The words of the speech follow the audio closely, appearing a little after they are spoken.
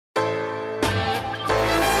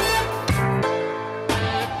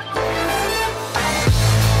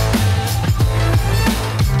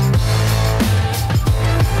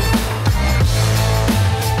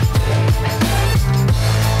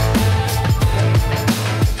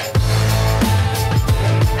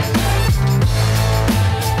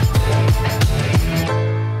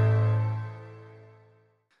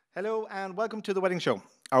and welcome to The Wedding Show,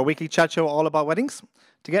 our weekly chat show all about weddings.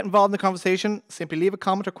 To get involved in the conversation, simply leave a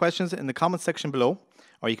comment or questions in the comment section below,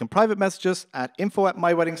 or you can private message us at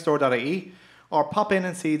info@MyWeddingStore.ie, or pop in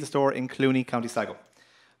and see the store in Clooney, County Sligo.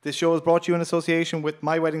 This show is brought to you in association with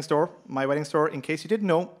My Wedding Store. My Wedding Store, in case you didn't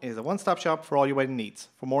know, is a one-stop shop for all your wedding needs.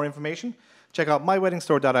 For more information, check out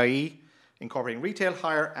MyWeddingStore.ie, incorporating retail,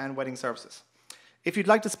 hire and wedding services. If you'd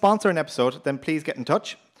like to sponsor an episode, then please get in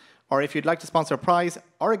touch. Or if you'd like to sponsor a prize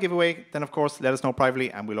or a giveaway, then of course let us know privately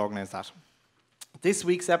and we'll organise that. This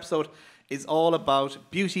week's episode is all about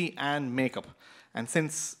beauty and makeup. And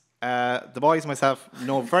since the boys and myself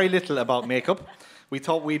know very little about makeup, we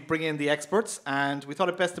thought we'd bring in the experts, and we thought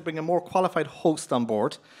it best to bring a more qualified host on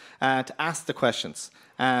board to ask the questions.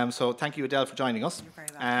 So thank you, Edel, for joining us. You're very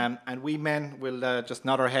welcome. And we men will just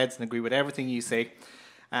nod our heads and agree with everything you say.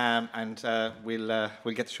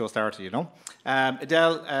 We'll get the show started, you know.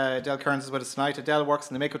 Edel Kearins is with us tonight. Edel works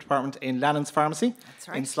in the makeup department in Lannon's Pharmacy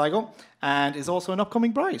in Sligo, and is also an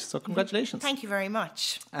upcoming bride. So congratulations. Thank you very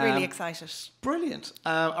much. Really excited. Brilliant.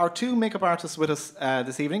 Our two makeup artists with us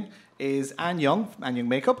this evening is Anne Young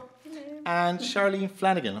Makeup, and Charlene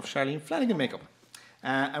Flanagan of Charlene Flanagan Makeup.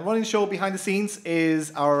 And running the show behind the scenes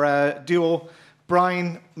is our duo,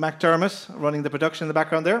 Brian McDermott, running the production in the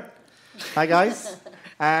background there. Hi, guys.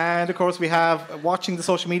 And of course, we have watching the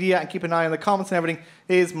social media and keep an eye on the comments and everything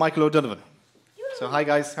is Michael O'Donovan. So, hi,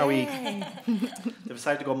 guys. How are you? They've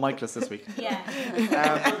decided to go Michaelus this week. Yeah.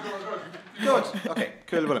 Good. Okay.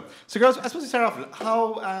 Cool. Well, so, girls, I suppose we start off.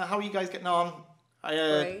 How are you guys getting on?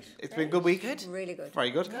 Great. It's been a good week. Good. Really good.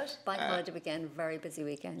 Very good. Bank holiday weekend, very busy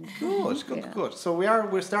weekend. Good. So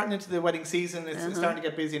we're starting into the wedding season. It's starting to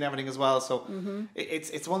get busy and everything as well. So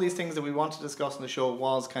it's one of these things that we want to discuss in the show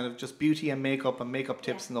was kind of just beauty and makeup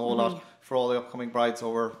tips and the whole lot for all the upcoming brides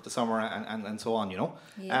over the summer and so on, you know.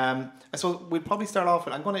 Yeah. So we'll probably start off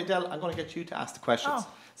with, I'm going to get you to ask the questions.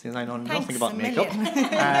 Since I know nothing about a makeup.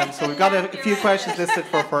 So we've got a few questions listed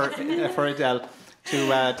for Edel to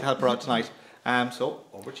help her out tonight. So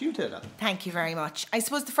over to you, Edel. Thank you very much. I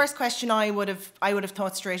suppose the first question I would have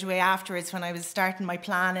thought straight away afterwards when I was starting my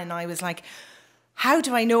plan, and I was like, how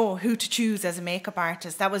do I know who to choose as a makeup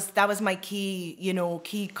artist? That was my key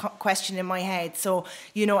question in my head. So,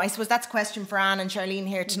 I suppose that's a question for Anne and Charlene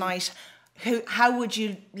here tonight. How would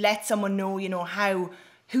you let someone know,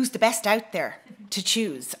 who's the best out there to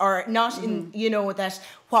choose, or not in, that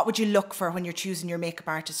what would you look for when you're choosing your makeup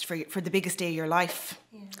artist for the biggest day of your life?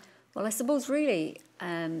 Yeah. Well, I suppose really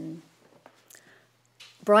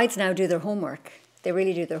brides now do their homework. They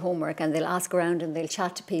really do their homework, and they'll ask around and they'll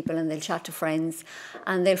chat to people and they'll chat to friends,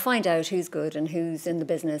 and they'll find out who's good and who's in the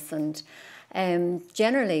business. And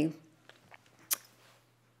generally,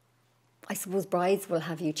 I suppose brides will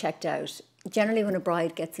have you checked out. Generally, when a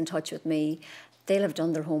bride gets in touch with me, they'll have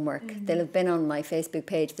done their homework. They'll have been on my Facebook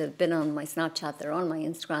page, they'll have been on my Snapchat, they're on my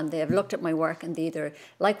Instagram, they have looked at my work and they either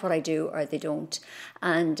like what I do or they don't.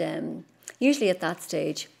 And usually at that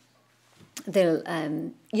stage, they'll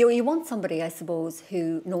you want somebody, I suppose,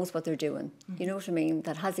 who knows what they're doing. You know what I mean?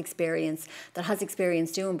 That has experience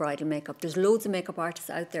doing bridal makeup. There's loads of makeup artists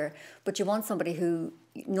out there, but you want somebody who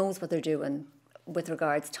knows what they're doing with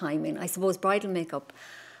regards timing. I suppose bridal makeup,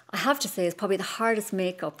 I have to say, is probably the hardest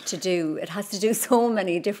makeup to do. It has to do so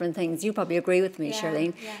many different things. You probably agree with me,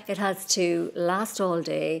 Charlene. Yeah. It has to last all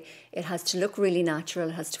day. It has to look really natural.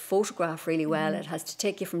 It has to photograph really well. It has to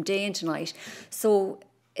take you from day into night. So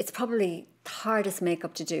it's probably the hardest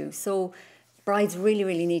makeup to do. So brides really,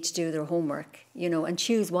 really need to do their homework, and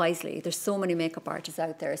choose wisely. There's so many makeup artists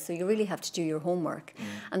out there, so you really have to do your homework.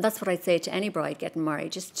 And that's what I'd say to any bride getting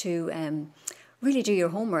married, just to really do your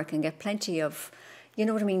homework and get plenty of,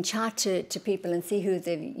 chat to people and see who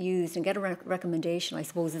they've used and get a recommendation, I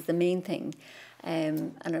suppose, is the main thing.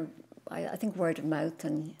 And I think word of mouth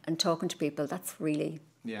and talking to people, that's really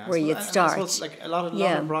where you'd start. I suppose, a lot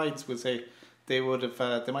of brides would say they would have,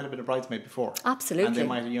 they might have been a bridesmaid before. Absolutely. And they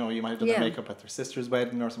might, you might have done their makeup at their sister's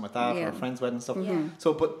wedding or something like that, or a friend's wedding and stuff. Yeah.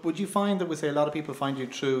 So, but would you find that a lot of people find you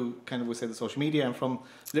through the social media and from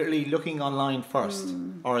literally looking online first,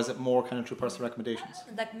 or is it more kind of through personal recommendations?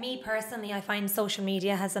 Like me personally, I find social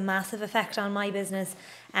media has a massive effect on my business,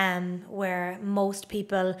 where most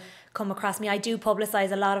people come across me. I do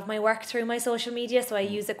publicise a lot of my work through my social media, so I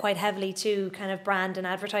use it quite heavily to kind of brand and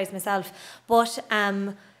advertise myself. But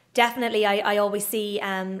definitely I always see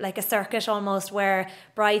like a circuit almost where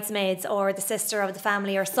bridesmaids or the sister of the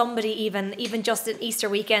family or somebody, even just an Easter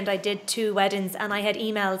weekend I did 2 weddings, and I had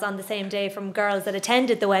emails on the same day from girls that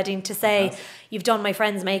attended the wedding to say, you've done my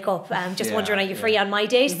friend's makeup, just wondering are you free on my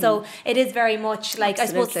date. So it is very much like,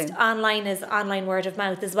 Absolutely. I suppose online is online word of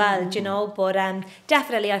mouth as well, you know, but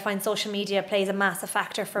definitely I find social media plays a massive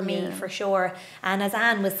factor for me, for sure. And as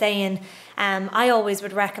Anne was saying, I always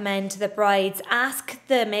would recommend the brides ask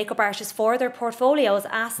the makeup artist for their portfolios,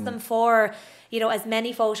 ask them for, you know, as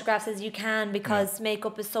many photographs as you can, because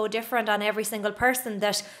makeup is so different on every single person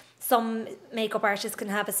that some makeup artists can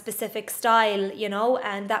have a specific style, you know,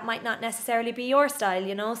 and that might not necessarily be your style,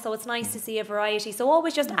 you know, so it's nice to see a variety. So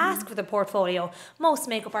always just ask for the portfolio. Most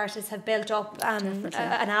makeup artists have built up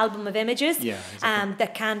an album of images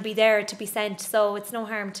that can be there to be sent, so it's no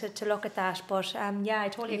harm to look at that. But I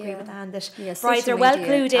totally agree with Anne that brides are well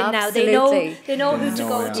clued in now. They know who to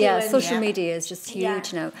go to. Yeah, social media is just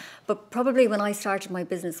huge now. But probably when I started my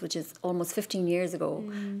business, which is almost 15 years ago,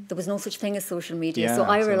 there was no such thing as social media. So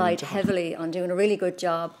I relied heavily on doing a really good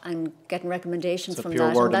job and getting recommendations from pure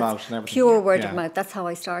that. word of mouth and everything. Pure word of mouth. That's how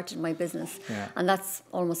I started my business. And that's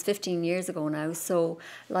almost 15 years ago now. So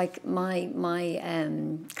like my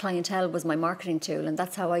clientele was my marketing tool, and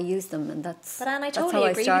that's how I use them. And that's But Anne, I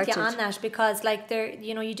totally agree with you on that, because like there,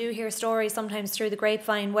 you know, you do hear stories sometimes through the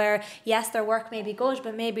grapevine where yes, their work may be good,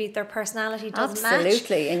 but maybe their personality doesn't match.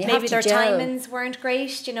 Absolutely. And you maybe have to their gel. timings weren't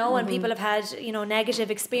great, you know, and people have had, you know,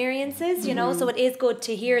 negative experiences, you know, so it is good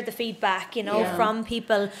to hear the feedback, you know, from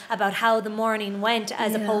people about how the morning went,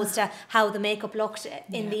 as opposed to how the makeup looked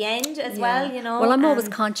in the end as well, you know. Well, I'm always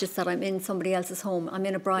conscious that I'm in somebody else's home. I'm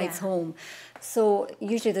in a bride's home. So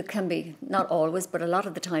usually there can be, not always, but a lot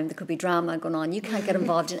of the time there could be drama going on. You can't get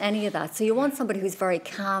involved in any of that. So you want somebody who's very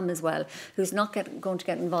calm as well, who's not going to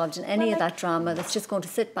get involved in any of that drama, that's just going to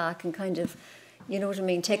sit back and kind of, you know what I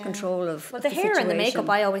mean, take control of the hair situation. and the makeup,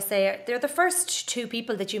 I always say, they're the first 2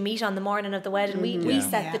 people that you meet on the morning of the wedding. We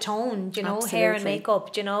set the tone, you know, hair and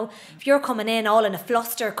makeup, you know. If you're coming in all in a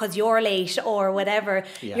fluster because you're late or whatever,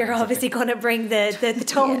 you're obviously going to bring the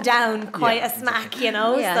tone down quite a smack, you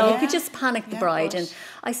know. Yeah, so you could just panic the bride. And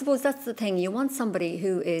I suppose that's the thing. You want somebody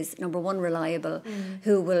who is, number one, reliable,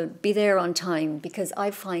 who will be there on time, because I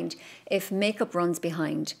find if makeup runs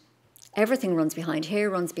behind, everything runs behind. Hair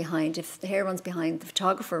runs behind. If the hair runs behind, the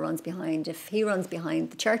photographer runs behind. If he runs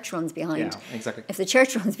behind, the church runs behind. Yeah, exactly. If the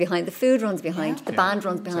church runs behind, the food runs behind. The band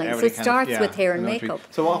runs behind. So it starts with hair and makeup.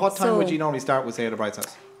 So what time would you normally start with, say, at a bride's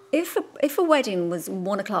house? If a wedding was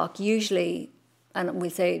 1 o'clock, usually, and we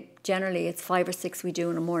say generally it's 5 or 6 we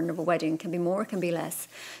do in a morning of a wedding. It can be more, it can be less.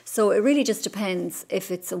 So it really just depends.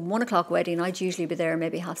 If it's a 1 o'clock wedding, I'd usually be there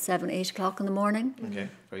maybe 7:30, 8 o'clock in the morning. Okay,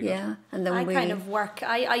 very good. Yeah, and then I kind of work.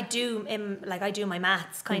 I do my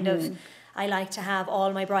maths kind of. I like to have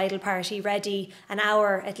all my bridal party ready an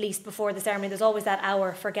hour at least before the ceremony. There's always that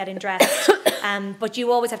hour for getting dressed, but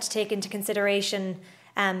you always have to take into consideration.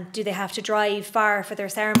 Do they have to drive far for their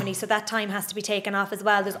ceremony? So that time has to be taken off as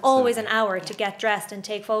well. There's always an hour to get dressed and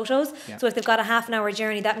take photos. Yeah. So if they've got a half an hour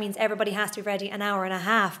journey, that means everybody has to be ready an hour and a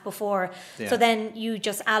half before. Yeah. So then you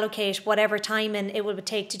just allocate whatever time and it would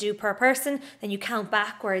take to do per person. Then you count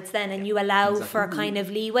backwards then, and you allow for kind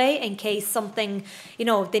of leeway in case something, you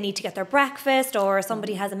know, they need to get their breakfast or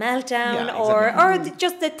somebody has a meltdown or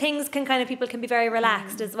just that things can kind of, people can be very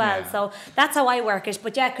relaxed as well. So that's how I work it.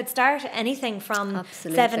 But yeah, it could start anything from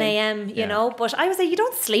 7 a.m, you know, but I would say you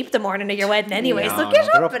don't sleep the morning of your wedding anyway, so get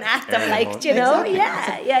up and act them, like, you know,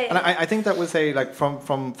 And I think that would say, like, from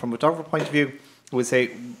a photographer point of view, would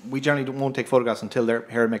say we generally won't take photographs until their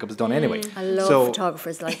hair and makeup is done anyway. I love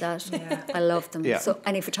photographers like that. I love them. So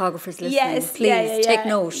any photographers listening, please take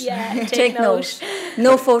note. Take note.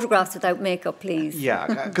 No photographs without makeup, please.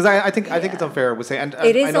 Yeah, because I think it's unfair. We say, and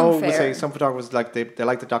it is I know unfair. We say some photographers like they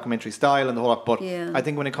like the documentary style and the whole lot, but I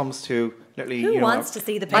think when it comes to literally, who wants to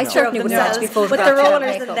see the picture of would themselves be with the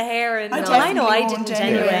rollers and the hair? And I know I didn't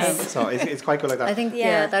anyway. So it's quite good like that. I think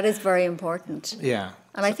that is very important. Yeah,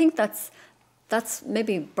 and I think that's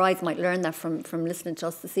maybe brides might learn that from listening to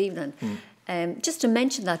us this evening. Just to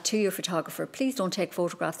mention that to your photographer, please don't take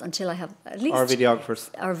photographs until I have at least... Our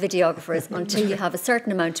videographers. Until you have a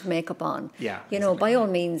certain amount of makeup on. Yeah. You know, by all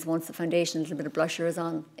means, once the foundation, a little bit of blusher is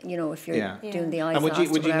on, you know, if you're doing the eyes. And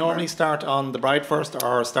would you normally start on the bride first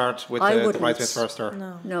or start with the bridesmaids first? Or?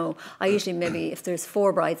 No. I usually maybe, if there's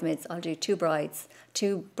 4 bridesmaids, I'll do 2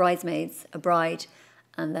 bridesmaids, a bride,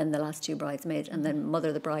 and then the last 2 bridesmaids, and then mother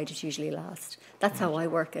of the bride is usually last. That's how I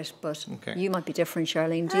work it, but you might be different,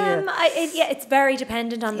 Charlene, do you? It's very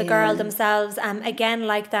dependent on the girl themselves. Again,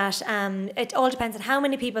 like that, it all depends on how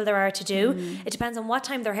many people there are to do. It depends on what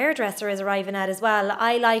time their hairdresser is arriving at as well.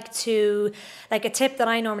 I like to, like a tip that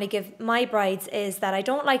I normally give my brides is that I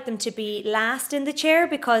don't like them to be last in the chair,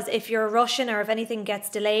 because if you're rushing or if anything gets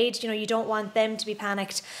delayed, you don't want them to be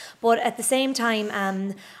panicked. But at the same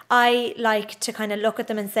time, I like to kind of look at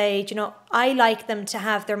them and say, I like them to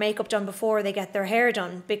have their makeup done before they get their hair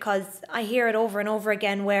done, because I hear it over and over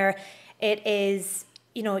again where it is,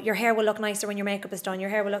 your hair will look nicer when your makeup is done, your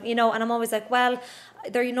hair will look, and I'm always like, well,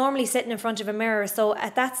 they're normally sitting in front of a mirror, so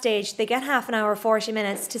at that stage they get half an hour, 40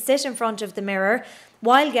 minutes to sit in front of the mirror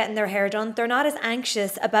while getting their hair done. They're not as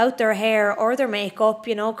anxious about their hair or their makeup,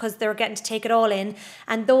 because they're getting to take it all in.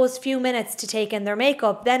 And those few minutes to take in their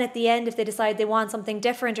makeup, then at the end, if they decide they want something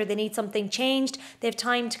different or they need something changed, they have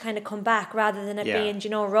time to kind of come back rather than it being,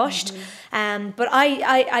 rushed. But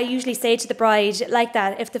I usually say to the bride like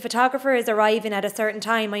that, if the photographer is arriving at a certain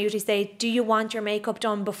time, I usually say, do you want your makeup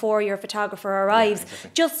done before your photographer arrives?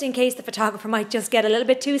 Just in case the photographer might just get a little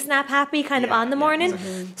bit too snap happy kind of on the morning.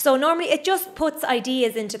 So normally it just puts ideas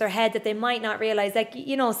into their head that they might not realize, like,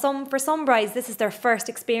 for some brides this is their first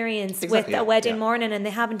experience with a wedding morning, and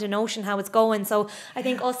they haven't a notion how it's going. So I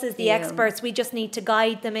think us as the experts, we just need to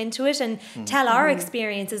guide them into it and tell our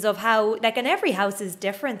experiences of how, like, and every house is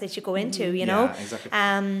different that you go into, exactly.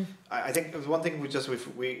 I think there's one thing we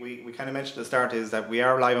kind of mentioned at the start, is that we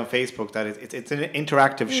are live on Facebook, that it's an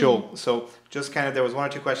interactive show. So just kind of, there was 1 or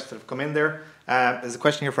 2 questions that have come in there. There's a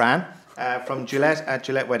question here for Anne from Gillette at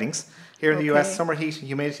Gillette Weddings. Here in the US, summer heat and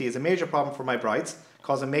humidity is a major problem for my brides,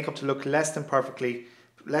 causing makeup to look less than perfect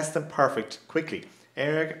quickly.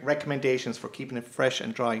 Any recommendations for keeping it fresh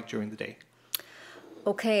and dry during the day?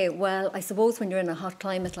 Okay, well, I suppose when you're in a hot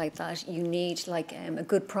climate like that, you need a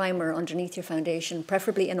good primer underneath your foundation,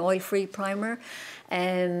 preferably an oil-free primer.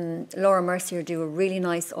 Laura Mercier do a really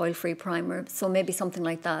nice oil-free primer, so maybe something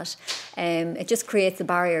like that. It just creates a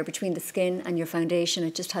barrier between the skin and your foundation.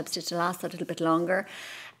 It just helps it to last a little bit longer.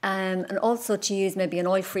 And also to use maybe an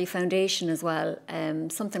oil-free foundation as well.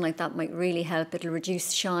 Something like that might really help. It'll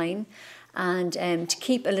reduce shine. And to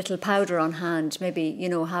keep a little powder on hand, maybe,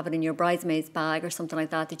 have it in your bridesmaid's bag or something like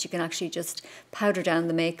that, that you can actually just powder down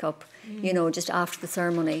the makeup, just after the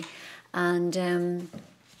ceremony. And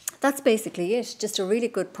that's basically it. Just a really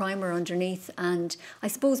good primer underneath. And I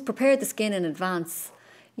suppose prepare the skin in advance,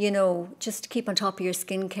 just to keep on top of your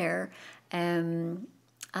skincare.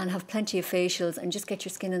 And have plenty of facials, and just get your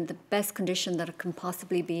skin in the best condition that it can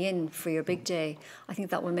possibly be in for your big day. I think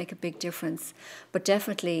that will make a big difference. But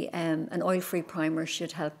definitely an oil-free primer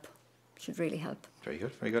should really help. Very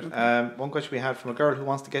good, very good. One question we had from a girl who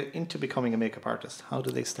wants to get into becoming a makeup artist. How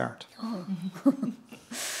do they start? Oh.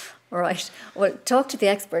 All right. Well, talk to the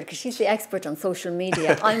expert, because she's the expert on social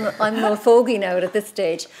media. I'm no fogey now at this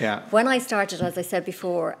stage. Yeah. When I started, as I said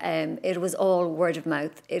before, it was all word of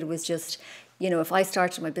mouth. It was just, if I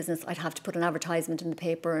started my business, I'd have to put an advertisement in the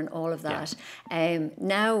paper and all of that. Yeah.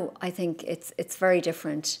 Now I think it's very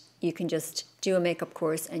different. You can just do a makeup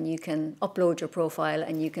course and you can upload your profile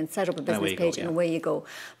and you can set up a business page and away you go.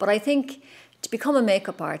 But I think to become a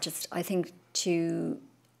makeup artist, I think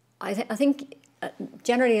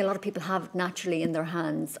generally a lot of people have it naturally in their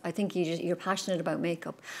hands. I think you're passionate about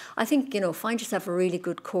makeup. I think, find yourself a really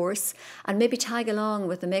good course and maybe tag along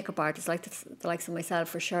with a makeup artist like the likes of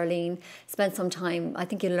myself or Charlene. Spend some time. I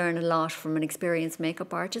think you'll learn a lot from an experienced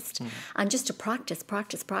makeup artist. And just to practice.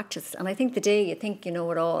 And I think the day you think you know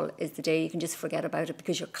it all is the day you can just forget about it,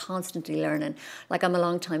 because you're constantly learning. Like, I'm a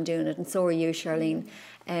long time doing it, and so are you, Charlene.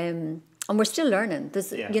 And we're still learning.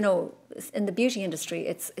 There's, in the beauty industry,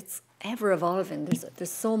 it's ever evolving.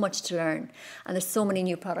 There's so much to learn, and there's so many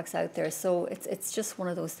new products out there. So it's just one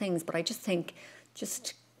of those things. But I just think,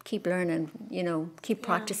 just keep learning. Keep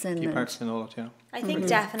practicing. Keep practicing all that. Yeah. I think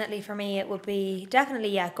definitely for me it would be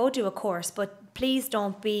go do a course, but please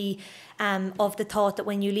don't be of the thought that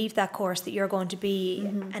when you leave that course that you're going to be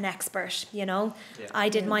an expert, I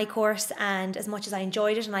did my course, and as much as I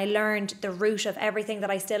enjoyed it and I learned the root of everything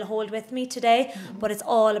that I still hold with me today, but it's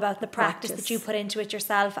all about the practice that you put into it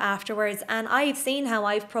yourself afterwards. And I've seen how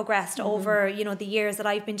I've progressed over, the years that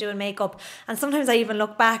I've been doing makeup, and sometimes I even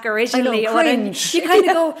look back originally and you kind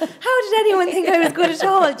of go, how did anyone think I was good at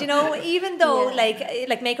all? Even though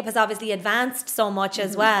like makeup has obviously advanced so much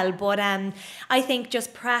as well, but I think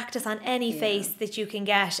just practice on any face that you can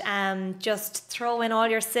get. Just throw in all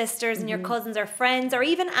your sisters and your cousins or friends, or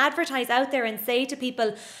even advertise out there and say to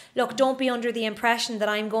people, look, don't be under the impression that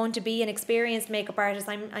I'm going to be an experienced makeup artist.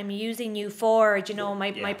 I'm using you for, you know,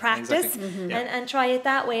 my practice, and try it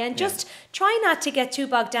that way. And just try not to get too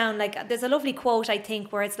bogged down. Like, there's a lovely quote, I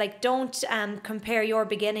think, where it's like, don't compare your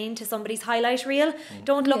beginning to somebody's highlight reel.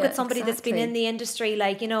 Don't look at somebody that's been in the industry,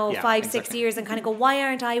 like, you know, 5-6 years and kind of go, why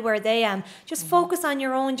aren't I where they am? Just focus on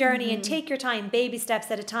your own journey and take your time, baby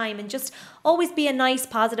steps at a time, and just always be a nice,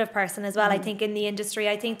 positive person as well. I think in the industry,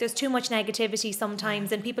 I think there's too much negativity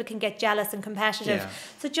sometimes, and people can get jealous and competitive.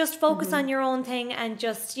 So just focus on your own thing, and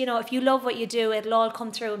just, you know, if you love what you do, it'll all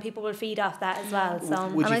come through and people will feed off that as well.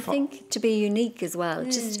 So, and I think to be unique as well,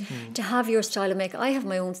 just to have your style of makeup. I have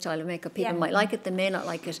my own style of makeup. People might like it, they may not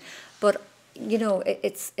like it, but you know,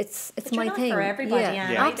 it's my not thing. For everybody,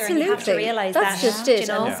 absolutely. And you have to realise that's just it. You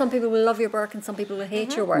know? And some people will love your work, and some people will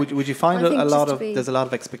hate your work. Would you find there's a lot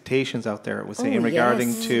of expectations out there? Would say in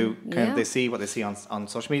regarding to kind of they see what they see on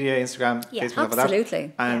social media, Instagram, Facebook,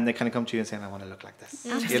 absolutely. And they kind of come to you and say, I want to look like this.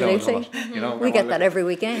 Absolutely. You know, we get that every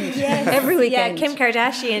weekend. Every weekend. Yeah, Kim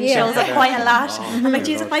Kardashian shows up quite a lot. I'm like,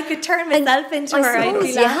 geez, if I could turn myself into her, I'd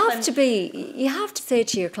be laughing. You have to say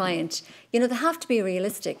to your client, you know, they have to be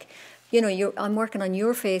realistic. You know, I'm working on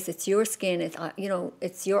your face. It's your skin. It's you know,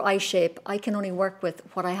 it's your eye shape. I can only work with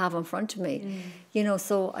what I have in front of me. You know,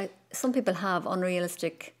 so some people have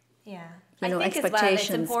unrealistic. You know, I think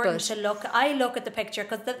expectations. as well, it's important to look. I look at the picture,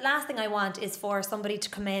 because the last thing I want is for somebody to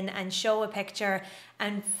come in and show a picture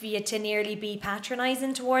and for you to nearly be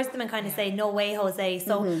patronising towards them and kind of say, no way, Jose.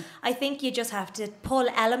 So I think you just have to pull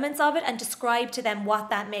elements of it and describe to them what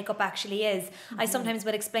that makeup actually is. I sometimes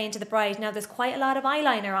would explain to the bride, now there's quite a lot of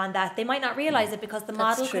eyeliner on that. They might not realise it because the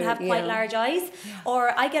model could have quite large eyes.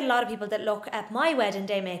 Or I get a lot of people that look at my wedding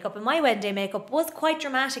day makeup, and my wedding day makeup was quite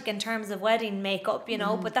dramatic in terms of wedding makeup, you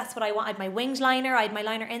know, but that's what I want. I had my winged liner, I had my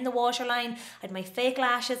liner in the waterline, I had my fake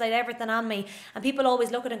lashes, I had everything on me. And people always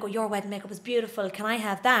look at it and go, your wedding makeup is beautiful, can I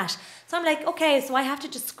have that? So I'm like, okay, so I have to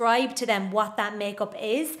describe to them what that makeup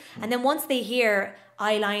is, and then once they hear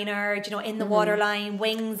eyeliner, you know, in the waterline,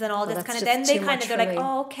 wings and all this kind of, then they kind of, they're like,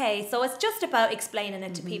 oh, okay. So it's just about explaining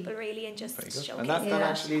it to people, really, and just showcasing. And that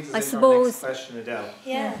actually leads us into our next question, Edel.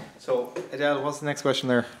 So Edel, what's the next question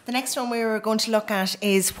there? The next one we were going to look at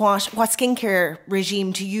is what skincare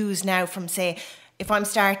regime to use now from, say, if I'm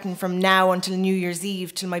starting from now until New Year's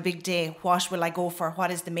Eve till my big day, what will I go for? What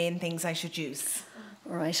is the main things I should use?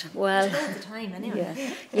 Right, well, loads of time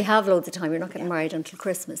anyway. You have loads of time. You're not getting married until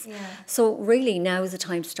Christmas. So really now is the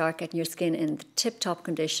time to start getting your skin in the tip-top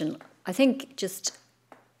condition. I think just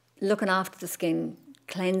looking after the skin,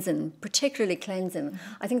 cleansing, particularly cleansing.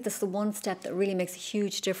 I think that's the one step that really makes a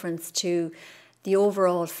huge difference to the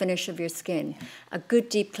overall finish of your skin. A good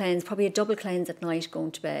deep cleanse, probably a double cleanse at night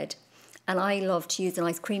going to bed. And I love to use a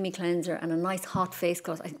nice creamy cleanser and a nice hot face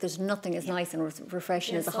cloth. I think there's nothing as nice and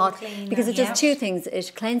refreshing as a hot, because it does two things.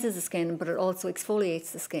 It cleanses the skin, but it also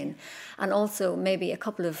exfoliates the skin. And also maybe a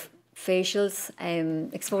couple of facials,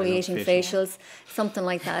 exfoliating facials, something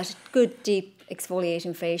like that. Good, deep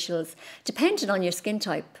exfoliating facials, depending on your skin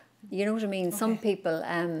type. You know what I mean? Some people...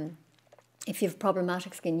 if you have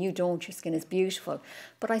problematic skin, you don't, your skin is beautiful.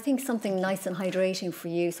 But I think something nice and hydrating for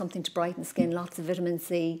you, something to brighten skin, lots of vitamin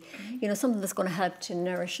C, you know, something that's going to help to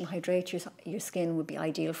nourish and hydrate your skin would be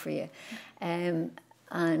ideal for you. And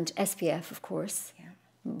SPF, of course,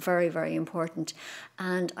 very, very important.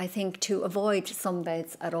 And I think to avoid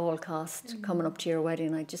sunbeds at all costs coming up to your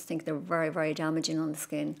wedding, I just think they're very, very damaging on the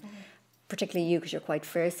skin, particularly you, because you're quite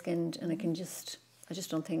fair-skinned, and I just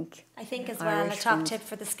don't think... I think as well, a top tip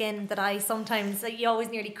for the skin that I sometimes, you always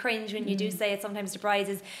nearly cringe when you do say it sometimes to brides,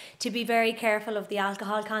 is to be very careful of the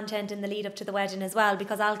alcohol content in the lead up to the wedding as well,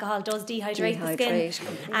 because alcohol does dehydrate the skin.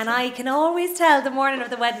 Completely. And I can always tell the morning of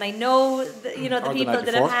the wedding, I know, the people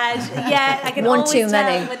that have had, I can always tell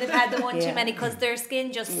when they've had the one too many, because their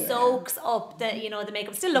skin just soaks up the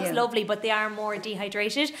makeup. Still looks lovely, but they are more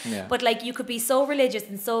dehydrated. But like, you could be so religious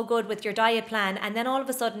and so good with your diet plan, and then all of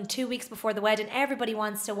a sudden 2 weeks before the wedding, everybody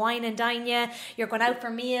wants to wine and dine you, you're going out for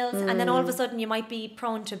meals, and then all of a sudden you might be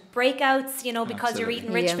prone to breakouts, because you're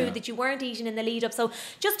eating rich food that you weren't eating in the lead up. So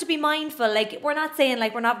just to be mindful, like, we're not saying,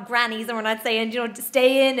 like, we're not grannies, and we're not saying,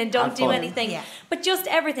 stay in and don't do anything, but just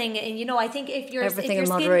everything. And I think if your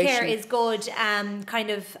skincare is good,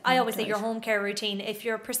 I always say your home care routine, if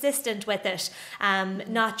you're persistent with it,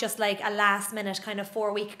 not just like a last minute kind of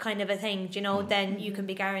 4-week kind of a thing, then you can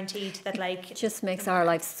be guaranteed that, like, it just makes our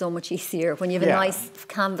life so much easier when you have a nice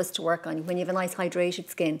canvas to work on. When you have a nice hydrated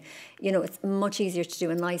skin, it's much easier to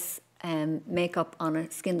do a nice makeup on a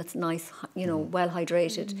skin that's nice, you know, well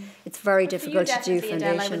hydrated. It's very difficult to do foundation.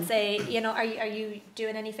 Edel, I would say, you know, are you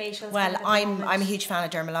doing any facials? Well, I'm a huge fan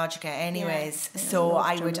of Dermalogica anyways, so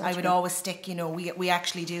I would always stick, you know, we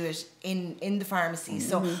actually do it in the pharmacy.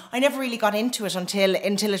 So I never really got into it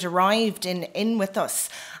until it arrived in with us.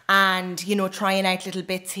 And, you know, trying out little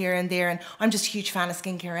bits here and there. And I'm just a huge fan of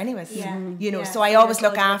skincare anyways. You know, so I always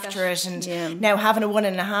look after it. And now having a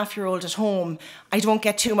 1.5-year-old at home, I don't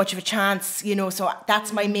get too much of a chance, you know. So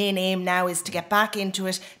that's my main aim now, is to get back into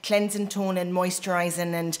it, cleansing, toning,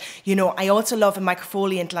 moisturising. And, you know, I also love a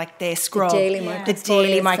microfoliant like the scrub. The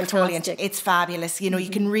daily microfoliant. It's fabulous. You know, you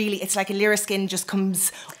can really, it's like a layer of skin just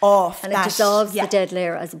comes off. And it dissolves the dead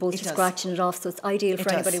layer as opposed to scratching it off. So it's ideal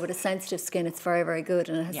for anybody with a sensitive skin. It's very, very good.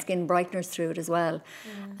 And it has skin brighteners through it as well.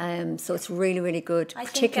 So it's really, really good,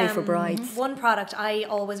 particularly for brides. One product I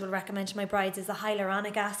always would recommend to my brides is the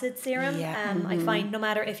hyaluronic acid serum. I find no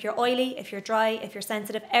matter if you're oily, if you're dry, if you're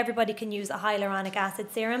sensitive, everybody can use a hyaluronic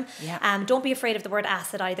acid serum. Don't be afraid of the word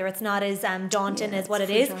acid either. It's not as daunting as what it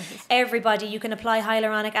is. Everybody, you can apply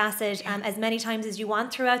hyaluronic acid as many times as you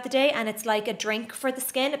want throughout the day, and it's like a drink for the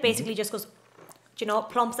skin. It basically just goes, you know,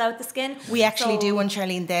 plumps out the skin. We actually do one,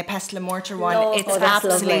 Charlene, the pestle and mortar one. It's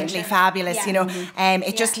absolutely fabulous, you know.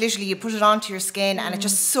 It just literally, you put it onto your skin and it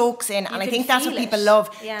just soaks in. And I think that's what people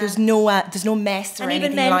love. There's no mess or anything like that. And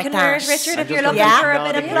even men can wear it, Richard, if you're looking for a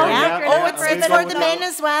bit of plump. Oh, it's for the men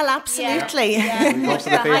as well, absolutely. The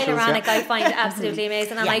hyaluronic I find absolutely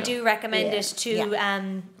amazing, and I do recommend it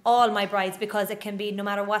to all my brides, because it can be no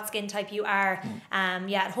matter what skin type you are.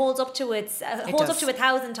 It holds up to up to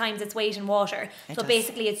 1,000 times its weight in water. So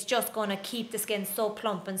basically it's just going to keep the skin so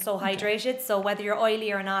plump and so hydrated. So whether you're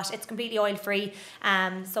oily or not, it's completely oil free.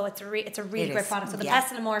 So it's a really great product. So the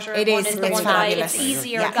pestle and mortar one is the one that it's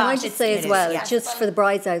easier. Can I just say as well, just for the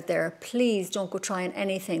brides out there, please don't go trying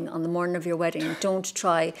anything on the morning of your wedding. Don't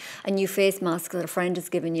try a new face mask that a friend has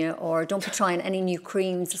given you, or don't be trying any new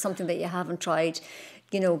creams or something that you haven't tried,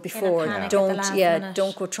 you know, before.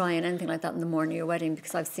 Don't go trying anything like that in the morning of your wedding,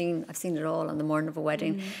 because I've seen it all on the morning of a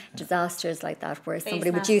wedding. Disasters like that, where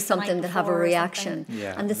somebody would use something that have a reaction.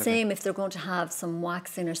 And the same if they're going to have some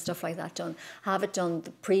waxing or stuff like that done, have it done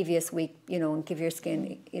the previous week, you know, and give your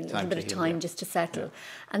skin a little bit of time just to settle.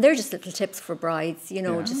 And they're just little tips for brides, you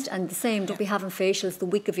know, and the same, don't be having facials the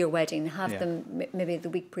week of your wedding, have them maybe the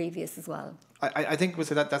week previous as well. I think we'll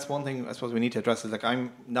say that's one thing I suppose we need to address, is like,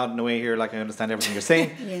 I'm nodding away here like I understand everything you're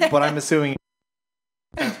saying, but I'm assuming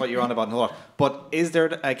that's what you're on about and a lot. But is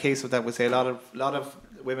there a case of that we say a lot of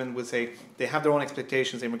women would say they have their own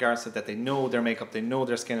expectations in regards to that, they know their makeup, they know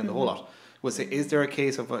their skin and the whole lot. Would say, is there a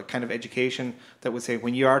case of a kind of education that would say,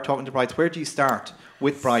 when you are talking to brides, where do you start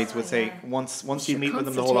with brides? Would say once you meet with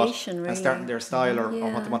them the whole lot and starting their style or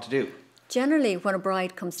what they want to do. Generally, when a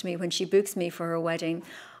bride comes to me, when she books me for her wedding,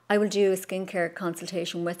 I will do a skincare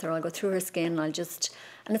consultation with her. I'll go through her skin. And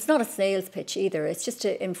it's not a sales pitch either. It's just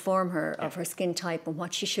to inform her of her skin type and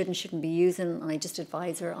what she should and shouldn't be using. And I just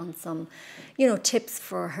advise her on some, you know, tips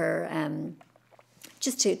for her,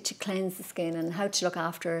 just to cleanse the skin and how to look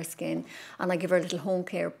after her skin. And I give her a little home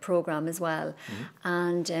care program as well.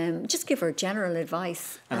 And just give her general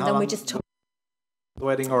advice. And then we just talk. The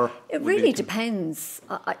wedding, or it really depends.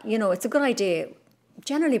 You know, it's a good idea.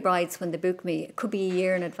 Generally, brides, when they book me, it could be a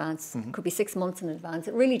year in advance, it could be 6 months in advance.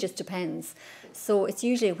 It really just depends. So it's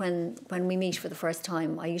usually when we meet for the first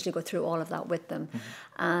time, I usually go through all of that with them.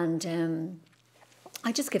 And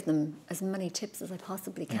I just give them as many tips as I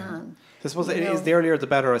possibly can. I suppose it is the earlier the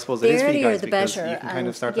better, I suppose. It is for you guys, the better. You can kind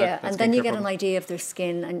of start that and then you get an idea of their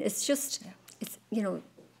skin. And it's just, it's, you know,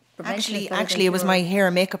 Actually, it was my hair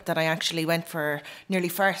and makeup that I actually went for nearly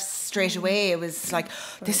first straight away. It was like,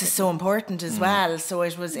 this is so important as well. So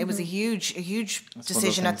it was a huge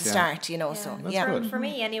decision at the start, you know. So for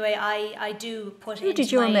me anyway, I do put. Who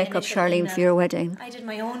did your makeup, Charlene, for your wedding? I did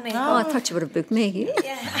my own makeup. Oh, I thought you would have booked me.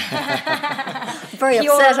 Very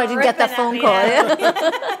upset I didn't get that phone call.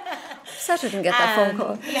 Upset I didn't get that phone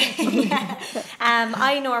call.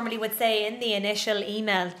 I normally would say in the initial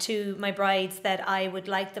email to my brides that I would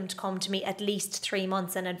like them to come to me at least 3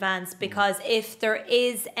 months in advance, because if there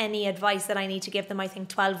is any advice that I need to give them, I think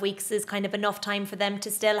 12 weeks is kind of enough time for them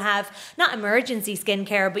to still have, not emergency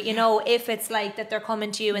skincare, but you know, if it's like that they're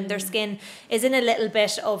coming to you and their skin is in a little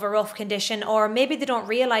bit of a rough condition, or maybe they don't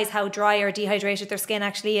realise how dry or dehydrated their skin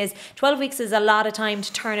actually is, 12 weeks is a lot of time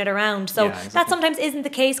to turn it around. So that sometimes isn't the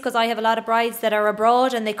case, because I have a lot lot of brides that are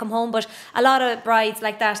abroad and they come home, but a lot of brides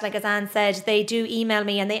like that, like as Anne said, they do email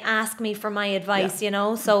me and they ask me for my advice, you know.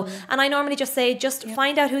 So, and I normally just say, just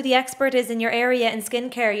find out who the expert is in your area in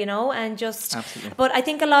skincare, you know, and just. Absolutely. But I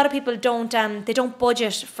think a lot of people don't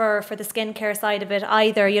budget for the skincare side of it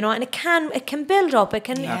either, you know, and it can build up. It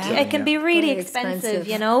can be really Very expensive,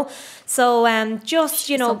 you know. So just,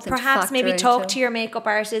 you know, Something to perhaps factor maybe talk into. to your makeup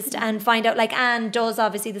artist and find out, like Anne does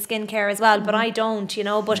obviously the skincare as well, but I don't, you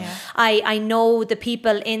know, but I know the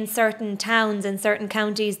people in certain towns and certain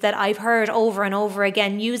counties that I've heard over and over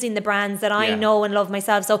again using the brands that I know and love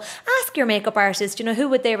myself. So ask your makeup artist, you know, who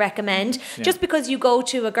would they recommend? Just because you go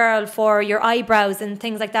to a girl for your eyebrows and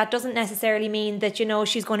things like that doesn't necessarily mean that, you know,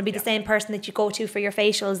 she's going to be the same person that you go to for your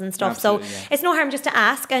facials and stuff. Absolutely, so it's no harm just to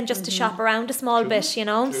ask and just to shop around a small bit, you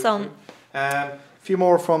know. A few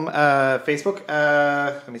more from Facebook.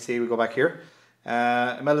 Let me see, we go back here.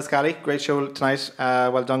 Imelda Scally, great show tonight.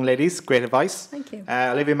 Well done, ladies. Great advice. Thank you.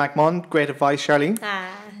 Olivia McMahon, great advice, Charlene.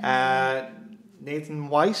 Nathan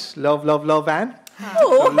White, love, Anne.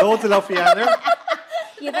 So loads of love for you, Anne there.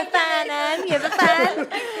 You're the fan, Anne. You're the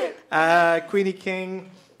fan. Queenie King,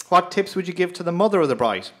 what tips would you give to the mother of the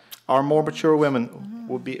bride or more mature women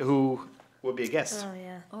who would be a guest? Oh,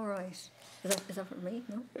 yeah. All right. Is that for me?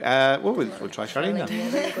 No. Well, we'll try Charlene now.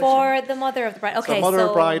 For the mother of the bride. Okay, so mother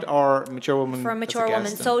of bride or mature woman. For a mature woman.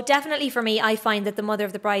 So definitely for me, I find that the mother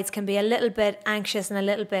of the brides can be a little bit anxious and a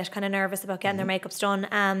little bit kind of nervous about getting their makeups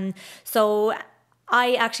done. So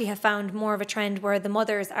I actually have found more of a trend where the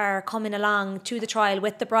mothers are coming along to the trial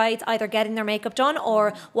with the brides, either getting their makeup done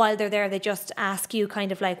or while they're there, they just ask you kind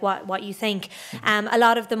of like what you think. A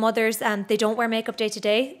lot of the mothers, they don't wear makeup day to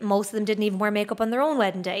day. Most of them didn't even wear makeup on their own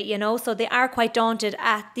wedding day, you know, so they are quite daunted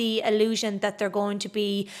at the illusion that they're going to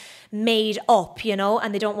be made up, you know,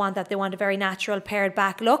 and they don't want that. They want a very natural pared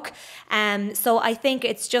back look. So I think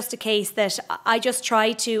it's just a case that I just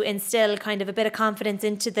try to instill kind of a bit of confidence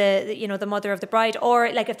into the mother of the bride,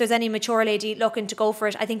 or like if there's any mature lady looking to go for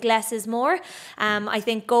it, I think less is more. I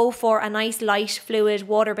think go for a nice light fluid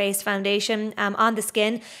water-based foundation on the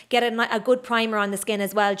skin. Get a good primer on the skin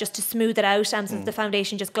as well, just to smooth it out, so that the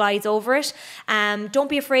foundation just glides over it. Don't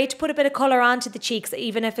be afraid to put a bit of colour onto the cheeks,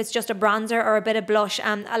 even if it's just a bronzer or a bit of blush.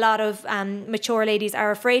 A lot of mature ladies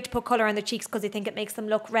are afraid to put colour on their cheeks because they think it makes them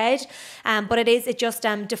look red, but it just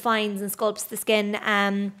defines and sculpts the skin.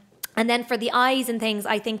 And then for the eyes and things,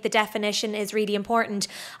 I think the definition is really important.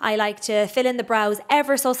 I like to fill in the brows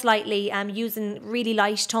ever so slightly, using really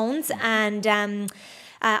light tones, and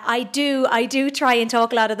I do try and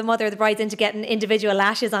talk a lot of the mother of the brides into getting individual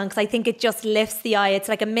lashes on, because I think it just lifts the eye. It's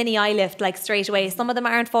like a mini eye lift, like straight away. Some of them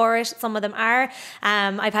aren't for it, some of them are.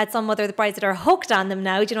 I've had some mother of the brides that are hooked on them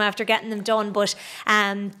now, you know, after getting them done. But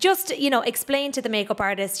just, you know, explain to the makeup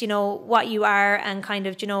artist, you know, what you are and kind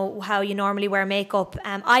of, you know, how you normally wear makeup.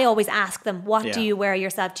 I always ask them, what do you wear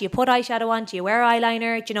yourself? Do you put eyeshadow on? Do you wear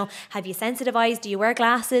eyeliner? Do you know, have you sensitive eyes? Do you wear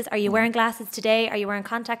glasses? Are you wearing glasses today? Are you wearing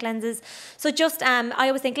contact lenses? So just,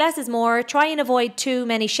 I always think less is more. Try and avoid too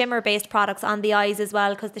many shimmer based products on the eyes as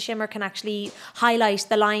well, because the shimmer can actually highlight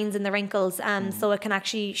the lines and the wrinkles, so it can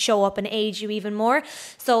actually show up and age you even more.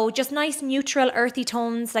 So just nice neutral earthy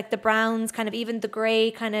tones, like the browns, kind of even the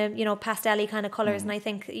grey kind of, you know, pastel-y kind of colours. And I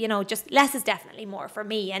think, you know, just less is definitely more for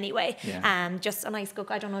me anyway. Just a nice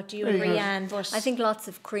look. I don't know, do you agree, Anne? But I think lots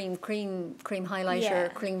of cream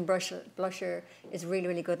highlighter, cream blusher is really,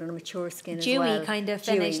 really good on a mature skin as well. Dewy kind of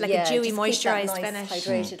finish, like a dewy moisturised nice finish.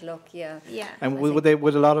 Hydrated look, yeah. And would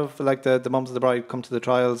a lot of like the mums of the bride come to the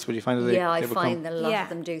trials? Would you find that they I would find come? that a lot of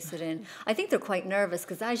them do sit in. I think they're quite nervous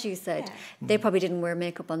because, as you said, they probably didn't wear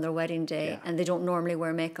makeup on their wedding day, and they don't normally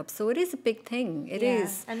wear makeup. So it is a big thing. It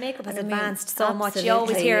is. And makeup has advanced so much. You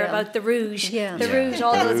always hear about the rouge. The rouge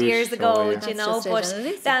all those years ago, you know. But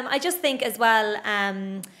I just think as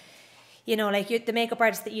well, you know, like the makeup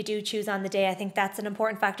artist that you do choose on the day, I think that's an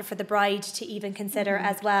important factor for the bride to even consider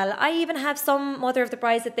as well. I even have some mother of the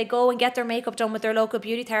brides that they go and get their makeup done with their local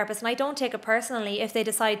beauty therapist, and I don't take it personally if they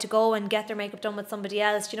decide to go and get their makeup done with somebody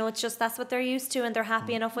else. You know, it's just that's what they're used to and they're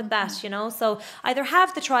happy enough with that, you know. So either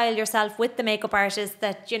have the trial yourself with the makeup artist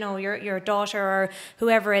that, you know, your daughter or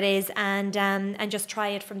whoever it is, and just try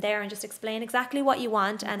it from there and just explain exactly what you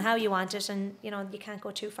want and how you want it, and, you know, you can't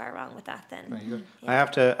go too far wrong with that then. Very good. I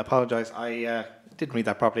have to apologise. I didn't read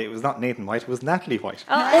that properly. It was not Nathan White, it was Natalie White.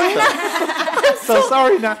 So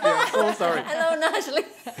sorry, Natalie. I'm so sorry. Hello, Natalie.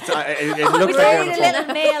 It looks like you're on the phone.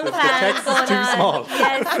 Little nail The plan text going is too on. small.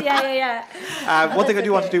 Yes, One thing I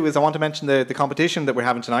do want to do is I want to mention the competition that we're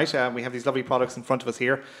having tonight. We have these lovely products in front of us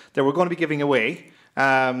here that we're going to be giving away.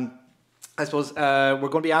 I suppose we're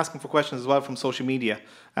going to be asking for questions as well from social media.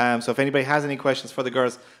 So if anybody has any questions for the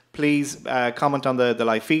girls, please comment on the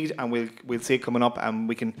live feed, and we'll see it coming up, and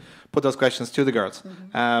we can put those questions to the girls.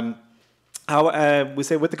 How we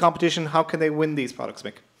say with the competition, how can they win these products,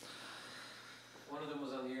 Mick? One of them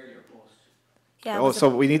was on the earlier post. Yeah. Oh, so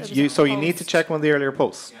we need you. So you need to check one of the earlier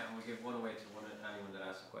posts. Yeah, and we'll give one away to anyone that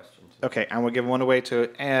asks a question. Too. Okay, and we'll give one away to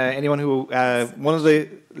anyone who one of the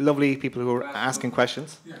lovely people who are asking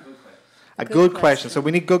questions. Yeah, good question. A good question. So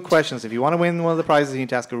we need good questions. If you want to win one of the prizes, you need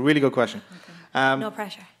to ask a really good question. No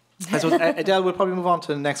pressure. I suppose Edel, we'll probably move on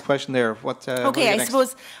to the next question there. Okay,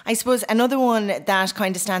 I suppose another one that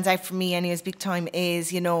kind of stands out for me anyways big time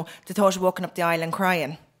is, you know, the thought of walking up the aisle and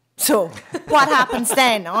crying. So what happens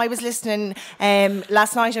then? I was listening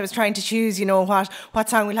last night, I was trying to choose, you know, what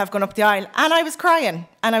song we'll have going up the aisle, and I was crying,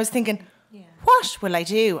 and I was thinking, what will I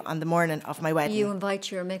do on the morning of my wedding? You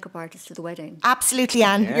invite your makeup artist to the wedding. Absolutely,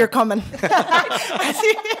 Anne, you're coming.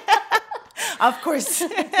 Of course.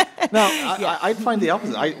 No, I'd find the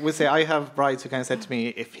opposite. I would say I have brides who kind of said to me,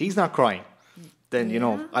 if he's not crying, then, you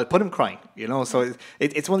know, I'll put him crying, you know. So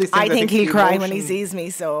it's one of these things. I think he'll cry when he sees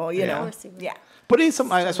me, so, you know. Yeah. But it is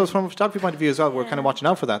something, I suppose, from a photography point of view as well, we're kind of watching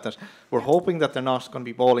out for that we're hoping that they're not going to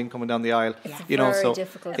be bawling coming down the aisle. You know, so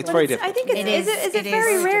it's very difficult. I think is it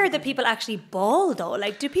very rare that people actually bawl, though?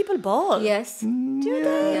 Like, do people bawl? Yes. Do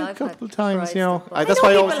they? Yeah, A couple of times, you know. I That's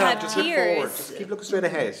why I always people have have just look tears. forward, just keep looking straight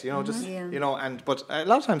ahead, you know, just you know. But a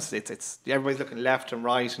lot of times it's everybody's looking left and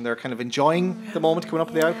right, and they're kind of enjoying the moment coming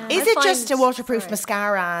up the aisle. Is it just a waterproof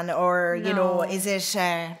mascara, Anne, or, you know, is it,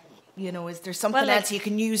 you know, is there something else you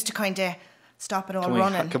can use to kind of stop it all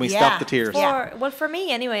running? Can we stop the tears? Well, for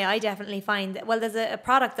me anyway, I definitely find that, there's a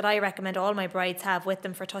product that I recommend all my brides have with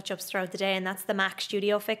them for touch-ups throughout the day, and that's the MAC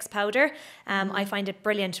Studio Fix powder. I find it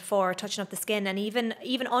brilliant for touching up the skin, and even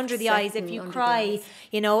under the eyes if you cry,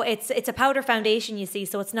 you know, it's a powder foundation, you see,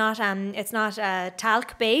 so it's not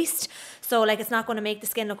talc based. So, like, it's not going to make the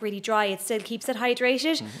skin look really dry. It still keeps it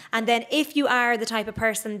hydrated. And then if you are the type of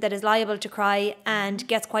person that is liable to cry and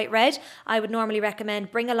gets quite red, I would normally recommend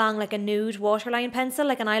bring along like a nude waterline pencil,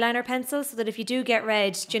 like an eyeliner pencil, so that if you do get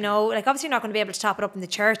red, you know, like, obviously you're not going to be able to top it up in the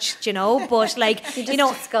church, you know, but like, you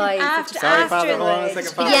know, after hang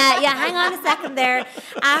on a second there.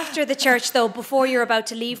 After the church, though, before you're about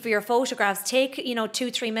to leave for your photographs, take, you know,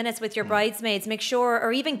 2-3 minutes with your bridesmaids, make sure,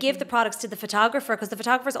 or even give the products to the photographer, because the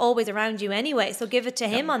photographer's always around you anyway, so give it to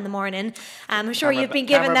him on the morning. I'm sure you've been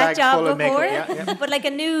given that job before. But like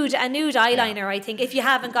a nude eyeliner, I think, if you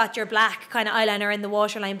haven't got your black kind of eyeliner in the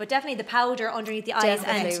waterline, but definitely the powder underneath the eyes,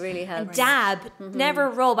 and dab,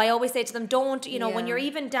 never rub. I always say to them, don't, you know, when you're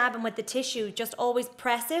even dabbing with the tissue, just always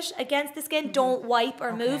press it against the skin, don't wipe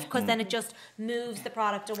or move, because then it just moves the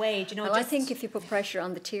product away. Do you know? And I think if you put pressure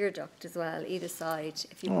on the tear duct as well, either side,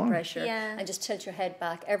 if you put pressure and just tilt your head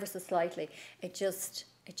back ever so slightly, it just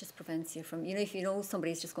prevents you from, you know, if you know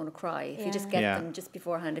somebody's just going to cry, if you just get them just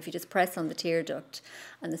beforehand, if you just press on the tear duct,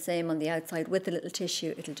 and the same on the outside with the little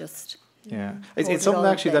tissue, it'll just... It's something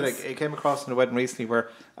actually that it came across in a wedding recently where,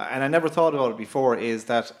 and I never thought about it before, is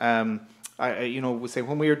that I you know, we say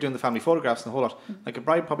when we were doing the family photographs and the whole lot, like a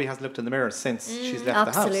bride probably hasn't looked in the mirror since she's left the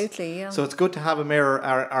house. Absolutely, yeah. So it's good to have a mirror,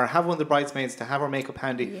 or have one of the bridesmaids to have her makeup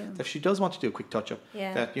handy. That if she does want to do a quick touch up,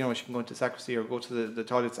 that, you know, she can go into the sacristy or go to the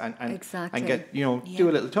toilets and get, you know, do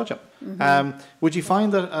a little touch up. Would you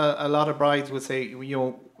find that a lot of brides would say, you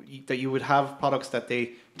know, that you would have products that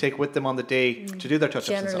they take with them on the day to do their touch-ups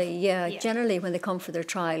generally, and stuff? Generally when they come for their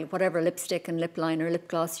trial, whatever lipstick and lip liner, lip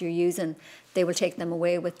gloss you're using, they will take them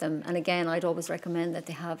away with them. And again, I'd always recommend that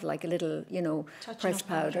they have like a little, you know, pressed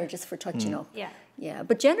powder just for touching up. Yeah,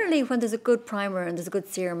 but generally when there's a good primer and there's a good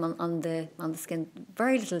serum on the skin,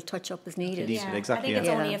 very little touch up is needed. Exactly. I think it's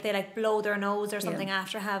only if they like blow their nose or something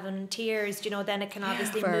after having tears, you know, then it can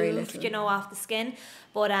obviously move, you know, off the skin.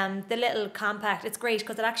 But the little compact, it's great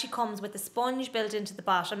because it actually comes with a sponge built into the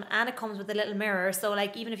bottom, and it comes with a little mirror. So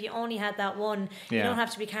like, even if you only had that one, you don't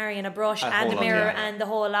have to be carrying a brush and a mirror and the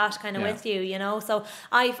whole lot kind of with you, you know. So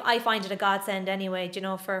I find it a godsend anyway, you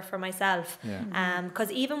know, for myself.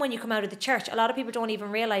 Because even when you come out of the church, a lot of people don't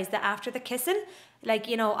even realise that after the kissing, like,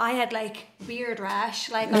 you know, I had like beard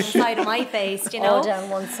rash like on the side of my face, you know, all down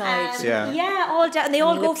one side. All down, and they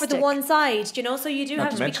all go for the one side, you know. So you do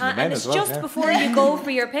have to be conscious, and it's just before you go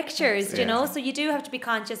for your pictures, you know. So you do have to be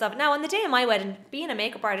conscious of it. Now, on the day of my wedding, being a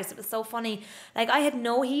makeup artist, it was so funny. Like, I had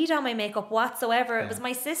no heat on my makeup whatsoever. It was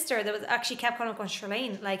my sister that was actually kept coming up on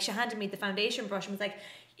Charlene. Like, she handed me the foundation brush and was like,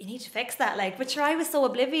 you need to fix that, like, but sure, I was so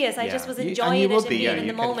oblivious. I just was enjoying it and being in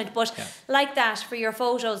the moment. But like that for your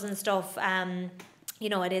photos and stuff, you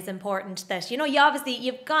know, it is important that, you know,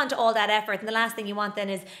 you've gone to all that effort, and the last thing you want then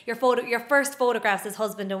is your first photographs as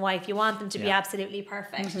husband and wife. You want them to be absolutely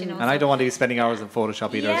perfect, you know. And I don't want to be spending hours in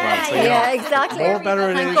Photoshop either as well. So, exactly. More better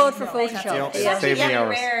it Thank is. God for Photoshop. Yeah. Save me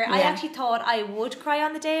hours. Rare. I actually thought I would cry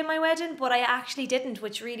on the day of my wedding, but I actually didn't,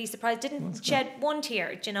 which really surprised. Didn't shed one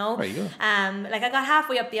tear, you know. Very good. Like I got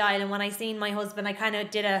halfway up the aisle, and when I seen my husband, I kind of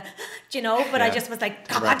did a, you know, but I just was like,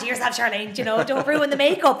 come on to yourself, Charlene, you know, don't ruin the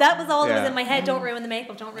makeup. That was all that was in my head. Don't ruin the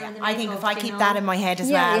makeup. Don't ruin the makeup. I think if I keep that in my head as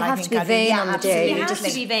Yeah, well, you I have think to be I'd vain on the day. You have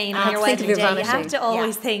to be vain on your wedding day. You have to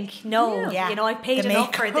always think, no, you know, I've paid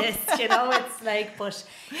enough for this. You know, it's like, but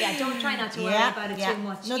yeah, don't try not to worry about it too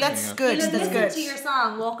much. No, that's good. You'll That's listen good. to your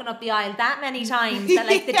song walking up the aisle that many times that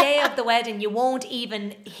like the day of the wedding you won't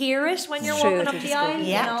even hear it when you're walking up the aisle.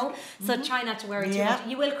 You know, so try not to worry too much.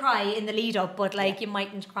 You will cry in the lead up, but like you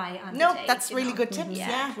mightn't cry on the day. No, that's really good tips.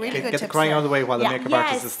 Yeah, really good tips. Get the crying out of the way while the makeup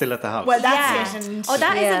artist is still at the house. Well, that's it. And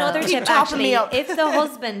that is another keep tip topping actually. me up. If the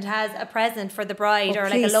husband has a present for the bride or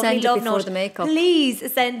like a please lovely send it love before note, the makeup.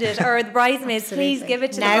 please send it, or the bridesmaids, please give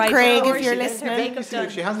it to Now, the bride. Craig, before if you're she gets her listening. makeup See, done.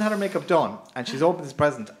 if she hasn't had her makeup done and she's opened this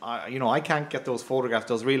present, you know, I can't get those photographs,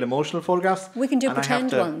 those real emotional photographs. We can do and I have pretend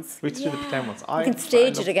to- ones. We can do the pretend ones. We can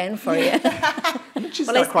stage it again for you. She's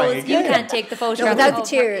Well, I not crying suppose you again. can't take the photograph Without the of-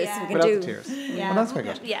 tears, yeah. we can Without do. the tears. Yeah. Well, that's very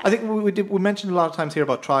good. Yeah. I think we mentioned a lot of times here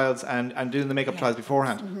about trials and doing the makeup trials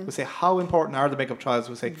beforehand. We say how important are the makeup trials?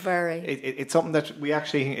 We say Very. It's something that we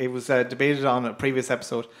actually it was debated on a previous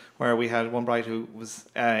episode where we had one bride who was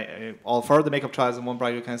all for the makeup trials and one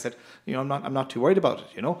bride who kind of said, you know, I'm not too worried about it,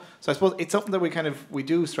 you know. So I suppose it's something that we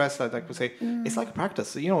do stress that, like we say, it's like a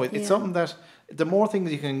practice. You know, it's something that the more things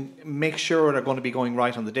you can make sure they're going to be going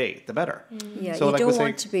right on the day, the better. Yeah, So you like don't we say,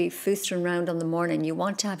 want to be foostering around on the morning. You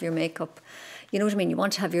want to have your makeup, you know what I mean? You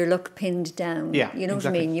want to have your look pinned down. Yeah, you know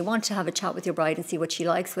exactly. what I mean? You want to have a chat with your bride and see what she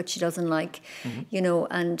likes, what she doesn't like, you know,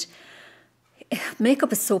 and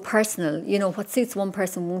makeup is so personal. You know, what suits one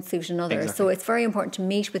person won't suit another. Exactly. So it's very important to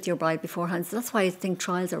meet with your bride beforehand. So that's why I think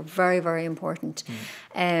trials are very, very important.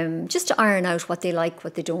 Just to iron out what they like,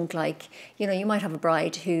 what they don't like. You know, you might have a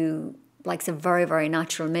bride who likes a very, very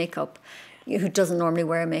natural makeup, who doesn't normally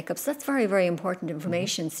wear makeup. So that's very, very important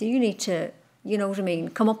information. So you need to, you know what I mean,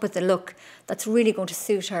 come up with a look that's really going to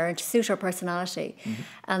suit her and to suit her personality.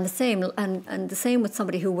 And the same and the same with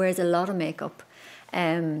somebody who wears a lot of makeup.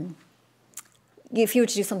 If you were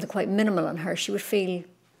to do something quite minimal on her, she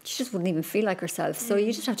just wouldn't even feel like herself. So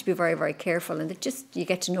you just have to be very, very careful, and you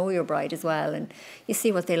get to know your bride as well, and you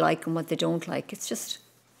see what they like and what they don't like. It's just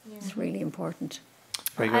it's really important.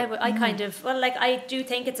 I kind of, well, like I do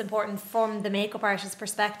think it's important from the makeup artist's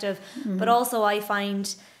perspective, but also I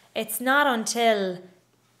find it's not until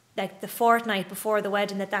like the fortnight before the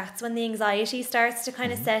wedding that's when the anxiety starts to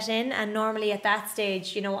kind of set in. And normally at that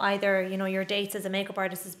stage, you know, either, you know, your dates as a makeup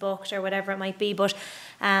artist is booked or whatever it might be, but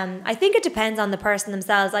I think it depends on the person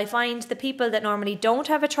themselves. I find the people that normally don't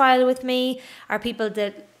have a trial with me are people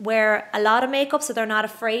that wear a lot of makeup, so they're not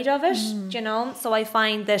afraid of it, you know. So I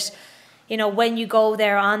find that, you know, when you go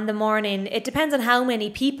there on the morning, it depends on how many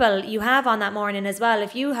people you have on that morning as well.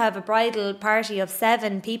 If you have a bridal party of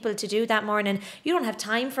 7 people to do that morning, you don't have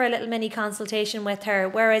time for a little mini consultation with her.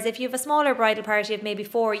 Whereas if you have a smaller bridal party of maybe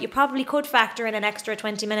 4, you probably could factor in an extra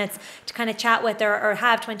 20 minutes to kind of chat with her, or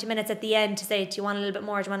have 20 minutes at the end to say, do you want a little bit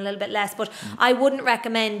more, do you want a little bit less? But I wouldn't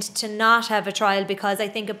recommend to not have a trial, because I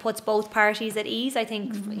think it puts both parties at ease. I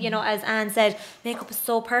think, you know, as Anne said, makeup is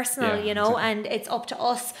so personal, you know, and it's up to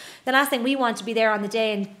us. The last thing we want to be there on the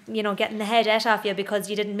day and, you know, getting the head ate off you because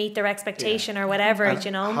you didn't meet their expectation or whatever, And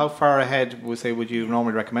you know. how far ahead would you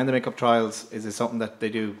normally recommend the makeup trials? Is it something that they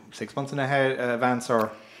do 6 months in advance,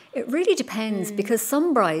 or? It really depends, because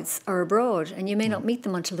some brides are abroad and you may not meet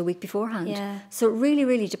them until the week beforehand. Yeah. So it really,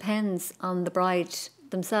 really depends on the bride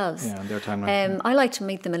themselves. Yeah, and their timeline. I like to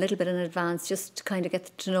meet them a little bit in advance, just to kind of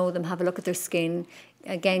get to know them, have a look at their skin,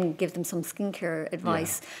 again, give them some skincare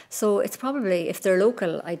advice. So it's probably, if they're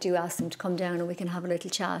local, I do ask them to come down and we can have a little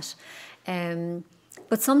chat.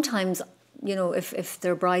 But sometimes, you know, if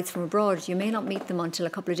they're brides from abroad, you may not meet them until a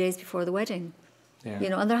couple of days before the wedding. Yeah. You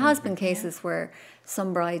know, and there has been cases where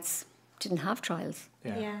some brides didn't have trials.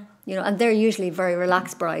 Yeah. You know, and they're usually very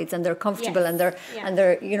relaxed brides, and they're comfortable, and they're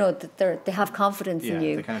you know, they have confidence in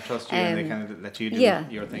you. They kind of trust you, and they kind of let you do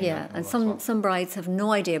your thing. Yeah, and some brides have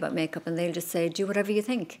no idea about makeup, and they'll just say, do whatever you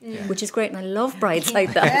think, which is great, and I love brides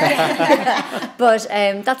like that. But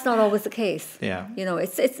that's not always the case. Yeah. You know,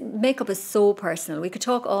 it's makeup is so personal. We could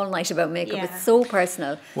talk all night about makeup. Yeah. It's so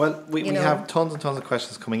personal. Well, we have tons and tons of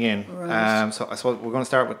questions coming in. Right. So I suppose we're going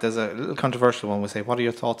to start with, there's a little controversial one. We say, what are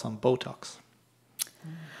your thoughts on Botox?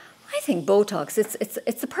 I think Botox,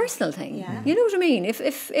 it's a personal thing. Yeah. You know what I mean? If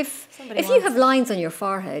Somebody you have lines on your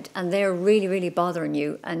forehead and they're really, really bothering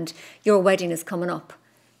you and your wedding is coming up,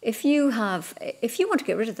 if you want to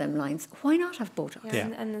get rid of them lines, why not have Botox? Yeah.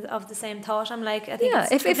 And of the same thought, I'm like, I think Yeah,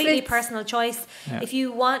 it's if completely it's- personal choice. Yeah. If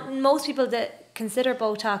you want, most people that consider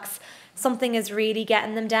Botox, something is really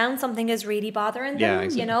getting them down, something is really bothering them, Yeah,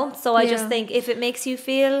 exactly. you know? So I just Yeah. think if it makes you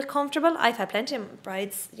feel comfortable, I've had plenty of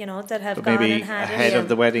brides, you know, that have But gone maybe and had ahead it. of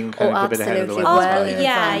the wedding, kind Oh, of a bit ahead of the absolutely. wedding. as Well, well, in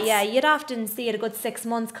Yeah, advance. yeah, you'd often see it a good 6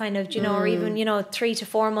 months kind of, you know, or even, you know, 3 to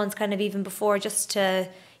 4 months kind of even before, just to,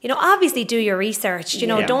 you know, obviously do your research, you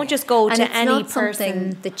know, Yeah. don't just go And to it's any not person.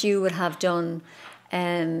 something that you would have done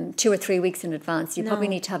 2 or 3 weeks in advance. You probably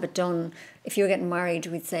No. need to have it done. If you were getting married,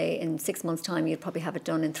 we'd say in 6 months' time, you'd probably have it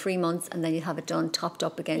done in 3 months, and then you'd have it done topped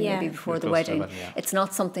up again Yeah. maybe before the Close to the wedding. wedding, yeah. It's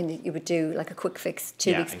not something that you would do like a quick fix 2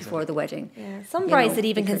 Yeah, weeks before the wedding. Yeah. Some You brides know, that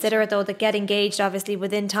even because- consider it though, that get engaged obviously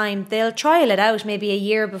within time, they'll trial it out maybe a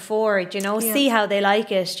year before, you know, Yeah. see how they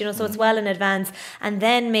like it, you know, so it's well in advance, and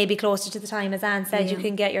then maybe closer to the time, as Anne said, you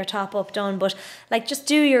can get your top up done. But like, just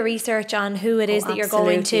do your research on who it is that you're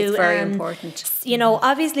going to. absolutely, it's very important. You know,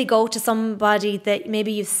 obviously go to somebody that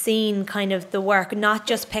maybe you've seen kind of the work, not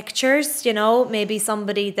just pictures, you know, maybe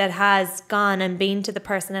somebody that has gone and been to the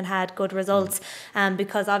person and had good results,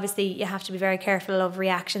 because obviously you have to be very careful of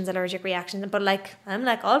reactions, allergic reactions. But like, I'm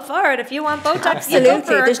like all for it. If you want Botox, you go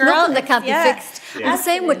for Absolutely. it, There's girl. nothing that can't Yeah. be fixed. And the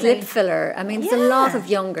same with lip Absolutely. filler. I mean, there's a lot Yeah. of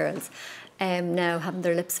young girls now having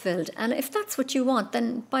their lips filled. And if that's what you want,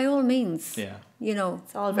 then by all means, Yeah. you know,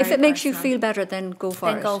 all if very it makes you personal. feel better, then go for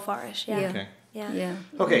Then it. go for it. Yeah. Yeah. Okay. Yeah. Yeah.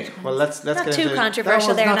 Okay, well, let's Not get too into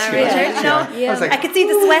controversial that there one's now, not too Richard. bad, No, yeah. I was like, I could see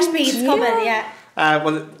the sweat beads coming. Yeah.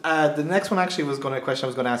 the next one actually was going to a question I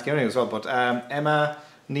was going to ask you anyway as well, but Emma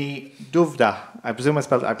Ni Duvda, I presume I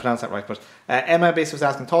pronounced that right, but Emma basically was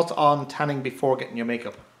asking thoughts on tanning before getting your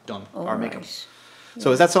makeup done, or makeup. Right.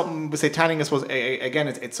 So is that something, we say tanning, I suppose, again,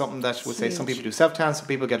 it's something that would say some people do self-tan, some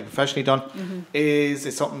people get it professionally done. Is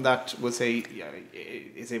it something that would say,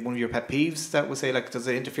 is it one of your pet peeves that would say, like, does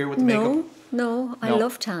it interfere with the makeup? No, I No.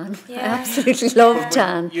 love tan. I Yeah. absolutely love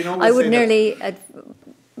tan. You know, I we'll would say that- nearly,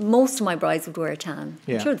 most of my brides would wear a tan.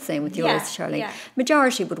 Yeah. I'm sure the same with yours, Yeah, Charlene. yeah.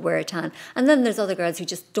 Majority would wear a tan. And then there's other girls who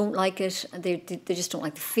just don't like it. And they just don't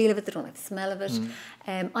like the feel of it. They don't like the smell of it.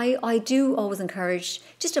 I do always encourage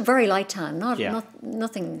just a very light tan, not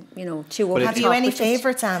nothing, you know, too over the Have top. you any but just-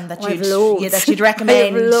 favourites, Anne, that Oh, I've you'd loads. that you'd I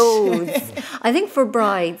recommend? have loads. I think for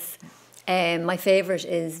brides, my favourite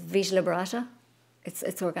is Vita Liberata.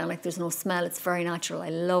 It's organic. There's no smell. It's very natural. I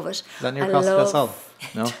love it. Is that near I Costa del love- Sol?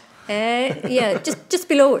 No? Yeah, just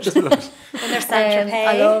below it. And there's Saint Tropez.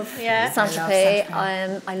 I love Yeah. Saint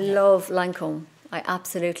Tropez. I love Lancôme. I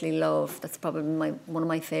absolutely love. That's probably one of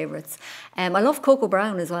my favourites. I love Cocoa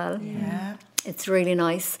Brown as well. Yeah. It's really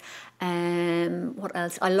nice. What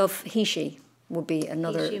else? I love Hishi. Would be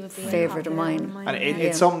another Hishi would be a favourite of popular one mine. of mine. And Yeah.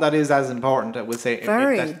 it's something that is as important, I would say,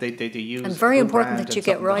 Very. that they use. And very a good important brand that you and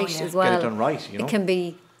get something right that- as well. Get it done right, you know. It can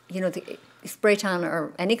be, you know, the spray tan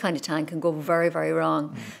or any kind of tan can go very, very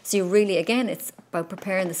wrong. So you really, again, it's about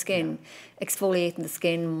preparing the skin, exfoliating the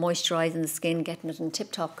skin, moisturising the skin, getting it in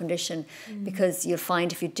tip-top condition. Because you'll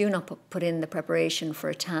find if you do not put in the preparation for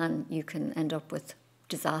a tan, you can end up with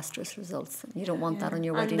disastrous results. You don't want that on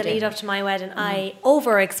your On wedding the day. lead up to my wedding, I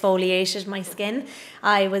over exfoliated my skin.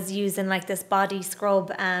 I was using like this body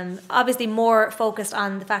scrub, obviously more focused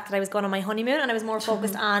on the fact that I was going on my honeymoon, and I was more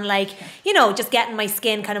focused on like, you know, just getting my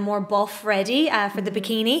skin kind of more buff ready for the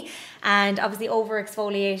bikini, and obviously over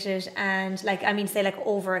exfoliated, and like, I mean, say like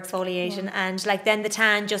over exfoliation, and like then the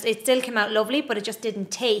tan just, it still came out lovely, but it just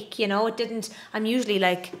didn't take, you know, it didn't. I'm usually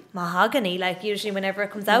like mahogany, like usually whenever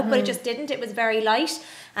it comes out, but it just didn't. It was very light.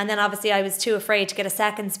 And then obviously I was too afraid to get a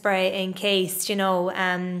second spray in case, you know,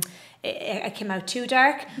 it came out too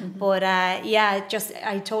dark. But yeah, just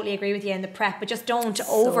I totally agree with you in the prep, but just don't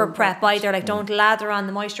over prep either. Like don't lather on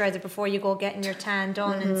the moisturizer before you go getting your tan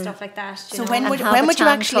done and stuff like that. You So know? when And would have a you tan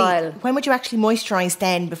actually trial. when would you actually moisturise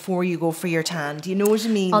then before you go for your tan? Do you know what I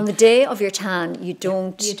mean? On the day of your tan, you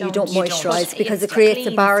don't moisturise But because it's it creates a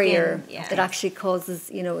clean barrier skin, yeah. that actually causes,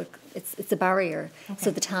 you know, it's a barrier,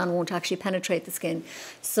 so the tan won't actually penetrate the skin.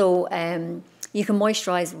 So you can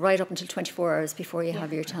moisturise right up until 24 hours before you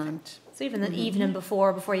have your tan. So even the evening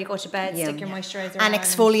before you go to bed, Yeah. stick your moisturizer and on.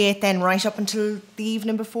 exfoliate then right up until the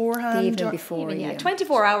evening beforehand? The evening or- before, Even, yeah.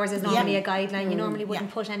 24 hours is normally a guideline. You normally wouldn't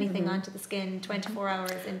Yeah. put anything onto the skin 24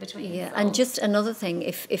 hours in between. Yeah, so. and just another thing,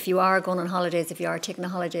 if you are going on holidays, if you are taking a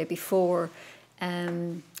holiday before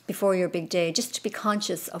your big day, just to be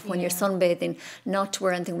conscious of when you're sunbathing, not to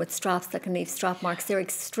wear anything with straps that can leave strap marks. They're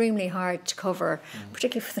extremely hard to cover,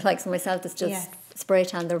 particularly for the likes of myself that's just spray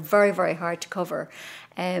tan. They're very, very hard to cover.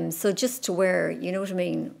 So just to wear, you know what I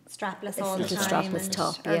mean? Strapless all the time. Strapless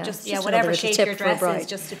top, Or yeah. just, Just whatever another shape tip your for a dress bride. is,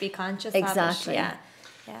 just to be conscious Exactly. of it.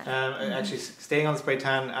 Yeah. Actually, staying on the spray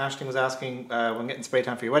tan, Aisling was asking, when getting spray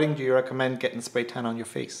tan for your wedding, do you recommend getting spray tan on your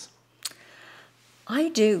face? I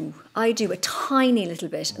do a tiny little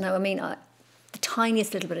bit. Now, I mean, the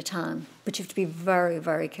tiniest little bit of tan, but you have to be very,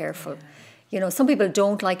 very careful. You know, some people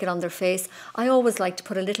don't like it on their face. I always like to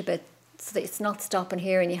put a little bit so that it's not stopping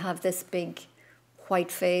here and you have this big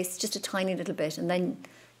white face, just a tiny little bit, and then,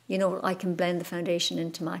 you know, I can blend the foundation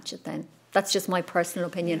in to match it then. That's just my personal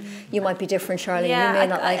opinion. You might be different, Charlene. You may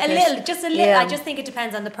not like it. Just a little. Yeah. I just think it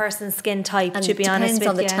depends on the person's skin type, And to be honest with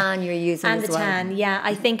you. depends on the tan you're using and as the well. tan, yeah.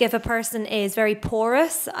 I think if a person is very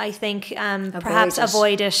porous, I think perhaps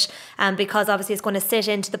avoid it because obviously it's going to sit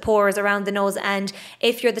into the pores around the nose. And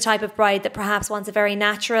if you're the type of bride that perhaps wants a very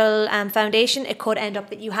natural foundation, it could end up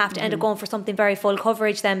that you have to end up going for something very full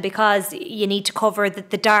coverage then, because you need to cover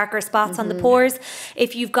the darker spots on the pores.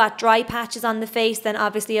 If you've got dry patches on the face, then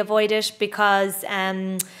obviously avoid it, because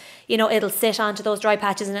you know, it'll sit onto those dry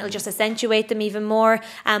patches and it'll just accentuate them even more.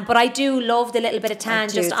 But I do love the little bit of tan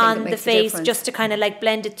just on the face, just to kind of like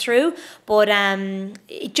blend it through. But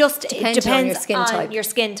it just depends on your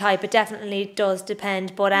skin type. It definitely does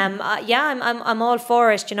depend. But yeah, I'm all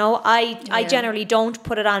for it. You know, I generally don't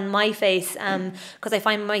put it on my face because I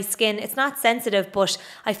find my skin, it's not sensitive, but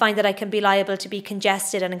I find that I can be liable to be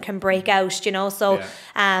congested and it can break out. You know, so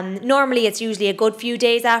normally it's usually a good few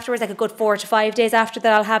days afterwards, like a good 4 to 5 days after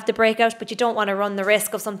that, I'll have the breakout, but you don't want to run the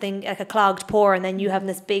risk of something like a clogged pore and then you have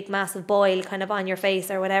this big massive boil kind of on your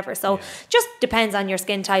face or whatever. So just depends on your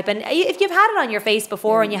skin type. And if you've had it on your face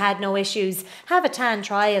before and you had no issues, have a tan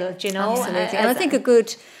trial, you know. Absolutely. And I think a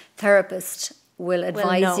good therapist will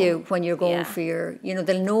advise you when you're going for your, you know,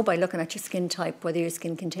 they'll know by looking at your skin type whether your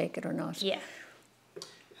skin can take it or not. Yeah.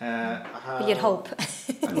 You'd hope.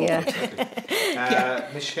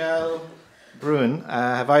 Michelle Bruin,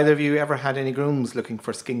 have either of you ever had any grooms looking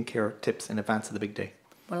for skincare tips in advance of the big day?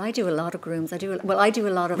 Well, I do a lot of grooms. I do a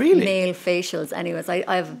lot of Really? male facials. Anyways, I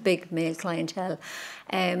have a big male clientele.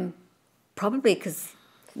 Probably because,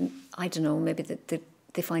 I don't know, maybe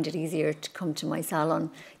they find it easier to come to my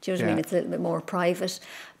salon. Do you know what I mean? It's a little bit more private.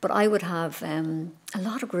 But I would have a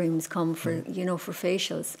lot of grooms come for, you know, for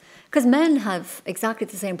facials. Because men have exactly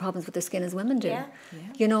the same problems with their skin as women do. Yeah.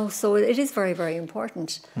 You know, so it is very, very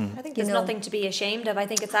important. I think there's nothing to be ashamed of. I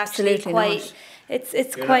think it's actually quite...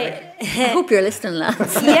 It's quite... I hope you're listening,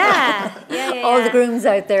 lads. Yeah. All the grooms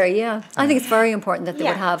out there, I think it's very important that they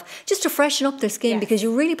would have, just to freshen up their skin, because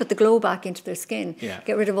you really put the glow back into their skin.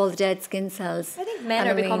 Get rid of all the dead skin cells. I think men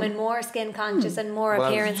are becoming more skin conscious and more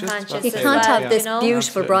appearance conscious. You can't have this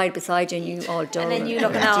beautiful bride beside you and you all dull. And then you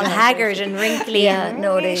looking all haggard and wrinkly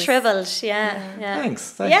and shriveled.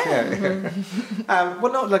 Thanks. Well,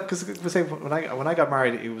 no, like, because when I got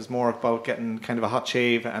married, it was more about getting kind of a hot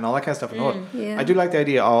shave and all that kind of stuff. I do like the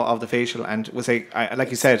idea of the facial, and we'll say, like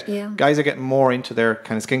you said, guys are getting more into their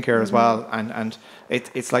kind of skincare as well, and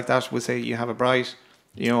it's like that. We'll say you have a bride,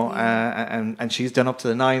 you know, and she's done up to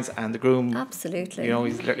the nines, and the groom, absolutely, you know,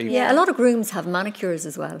 he's literally a lot of grooms have manicures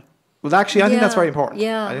as well. Well, actually, I think that's very important.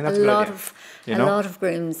 Yeah, I think that's a lot of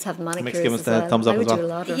grooms have manicures. Give us the thumbs up as well. The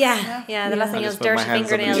last thing is dirty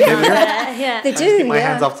fingernails. They do. Keep my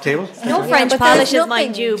hands off the table. No French polishes,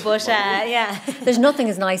 mind you, but There's nothing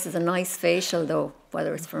as nice as a nice facial, though.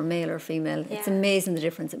 Whether it's for male or female, it's amazing the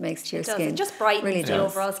difference it makes to your skin. It just brightens the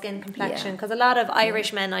overall skin complexion. Because a lot of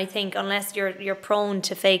Irish men, I think, unless you're prone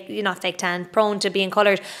to prone to being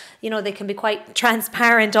coloured, you know, they can be quite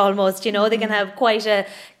transparent almost. You know, they can have quite a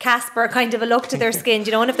Casper kind of a look to their skin.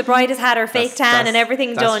 You know, and if the bride has had her fake tan and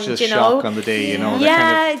everything done, just you know, shock on the day. You know,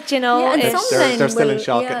 and they're still in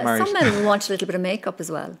shock getting married. Some men will want a little bit of makeup as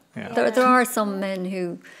well. There are some men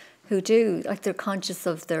who do, like, they're conscious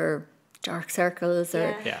of their dark circles,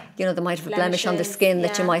 or you know, they might have a blemish on their skin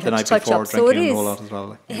that you might have to touch up. So it is. All that as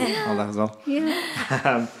well. All that as well.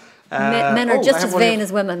 Men are just as vain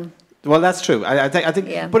as women. Well, that's true. I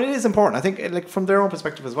think, but it is important. I think, like, from their own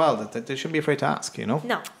perspective as well, that they shouldn't be afraid to ask. You know.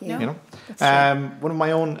 No. You know. One of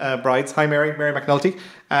my own brides. Hi, Mary McNulty.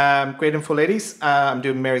 Great info, ladies. I'm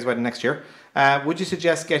doing Mary's wedding next year. Would you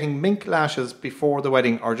suggest getting mink lashes before the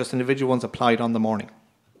wedding, or just individual ones applied on the morning?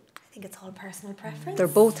 I think it's all personal preference. They're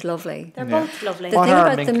both lovely. Both lovely. What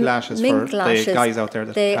are mink lashes for the guys out there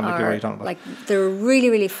that haven't got what you're talking about? Like, they're a really,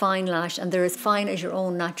 really fine lash, and they're as fine as your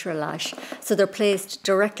own natural lash. So they're placed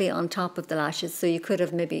directly on top of the lashes. So you could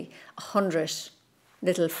have maybe 100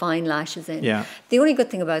 little fine lashes in. Yeah. The only good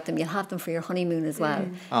thing about them, you'll have them for your honeymoon as well.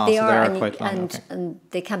 Oh, so they are quite long, and, okay. and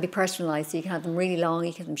they can be personalised. So you can have them really long,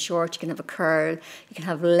 you can have them short, you can have a curl, you can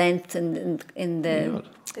have length in the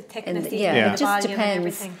thickness, it just volume depends. and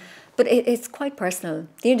everything. But it's quite personal.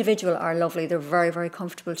 The individual are lovely. They're very, very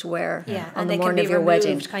comfortable to wear on the morning of your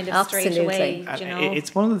wedding. Kind of straight away. And You know?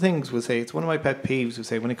 it's one of the things we'll say. It's one of my pet peeves. We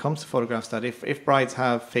say when it comes to photographs that if brides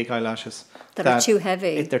have fake eyelashes that are too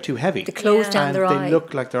heavy, they're too heavy. They close down and their eye. They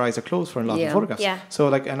look like their eyes are closed for a lot of photographs. Yeah. So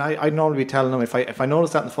like, and I normally be telling them if I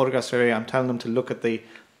notice that in the photographs area, I'm telling them to look at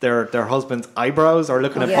their husband's eyebrows or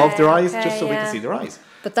looking above their eyes just so we can see their eyes.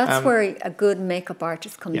 But that's where a good makeup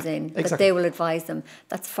artist comes in. Exactly. That they will advise them.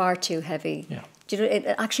 That's far too heavy. Yeah. Do you know, it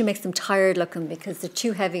actually makes them tired looking because they're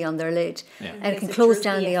too heavy on their lid. Yeah. And it can Gives a close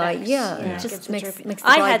down droopy the eye. effect. Yeah, Yeah. it just makes the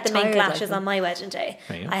I bride had the mink tired lashes like on my wedding day.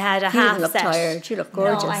 There you go. I had a You half didn't look set. tired. You look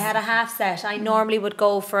gorgeous. No, I had a half set. I normally would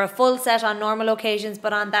go for a full set on normal occasions,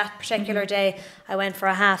 but on that particular day, I went for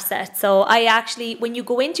a half set. So I actually, when you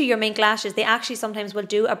go into your mink lashes, they actually sometimes will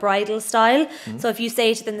do a bridal style. So if you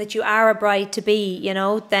say to them that you are a bride to be, you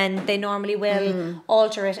know, then they normally will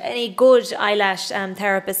alter it. Any good eyelash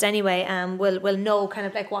therapist anyway will know kind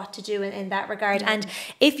of like what to do in that regard. And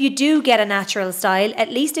if you do get a natural style, at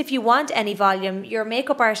least if you want any volume, your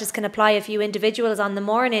makeup artist can apply a few individuals on the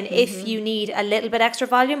morning if you need a little bit extra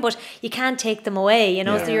volume, but you can't take them away, you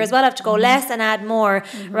know. So you're as well have to go less and add more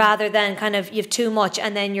rather than kind of you've too much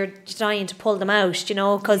and then you're trying to pull them out, you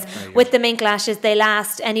know, because with the mink lashes they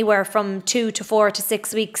last anywhere from 2 to 4 to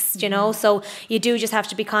 6 weeks, you know. So you do just have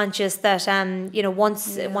to be conscious that you know,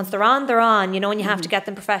 once they're on, you know, and you have to get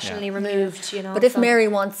them professionally removed, you know. But if Mary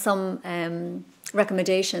wants some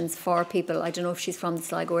recommendations for people, I don't know if she's from the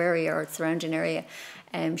Sligo area or the surrounding area,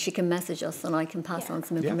 she can message us and I can pass on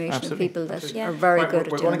some information to people that are very good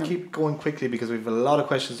at We're doing going to them. keep going quickly because we have a lot of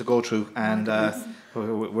questions to go through and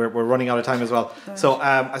we're running out of time as well. So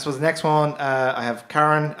I suppose the next one, I have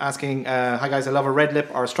Karen asking, hi guys, I love a red lip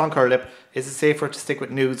or a strong curl lip. Is it safer to stick with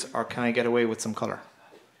nudes or can I get away with some colour?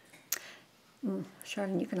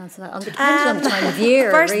 Charlene, you can answer that. Depends on the time of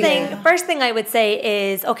year. First thing I would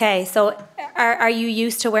say is, okay, so are you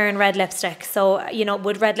used to wearing red lipstick? So, you know,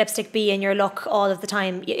 would red lipstick be in your look all of the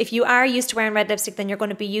time? If you are used to wearing red lipstick, then you're going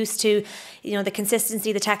to be used to, you know, the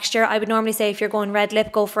consistency, the texture. I would normally say if you're going red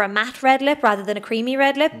lip, go for a matte red lip rather than a creamy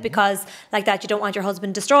red lip because like that you don't want your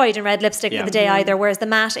husband destroyed in red lipstick for the day either, whereas the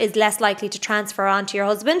matte is less likely to transfer onto your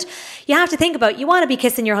husband. You have to think about, you want to be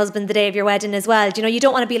kissing your husband the day of your wedding as well. You know, you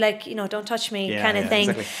don't want to be like, you know, don't touch me kind of thing.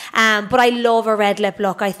 Exactly. But I love a red lip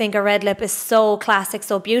look. I think a red lip is so classic,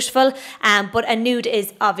 so beautiful. But a nude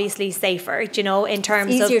is obviously safer, you know, in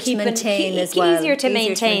terms of keeping easier to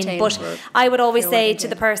maintain. But I would always say to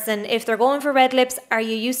the person, if they're going for red lips, are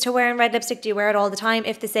you used to wearing red lipstick? Do you wear it all the time?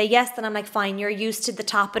 If they say yes, then I'm like, fine, you're used to the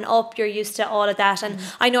top and up, you're used to all of that. And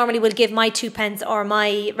I normally will give my 2 pence or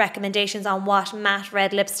my recommendations on what matte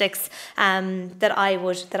red lipsticks that I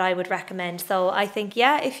would recommend. So I think,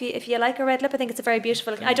 if you like a red lip, I think it's a very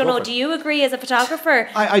beautiful. I don't know. Do you agree as a photographer?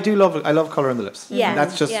 I do love it. I love colour in the lips. Yeah, and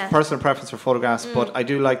that's just personal preference for photographs. But I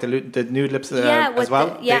do like the nude lips as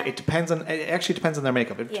well. It depends on. It actually depends on their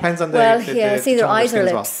makeup. It depends on the. It's either eyes or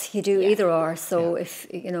lips. Well. You do either or. So if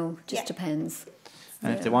you know, just depends.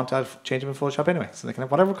 And if they want to change them in Photoshop anyway, so they can have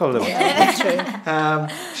whatever colour they want. That's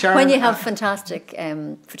true. Sharon, when you have fantastic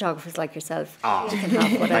photographers like yourself, you can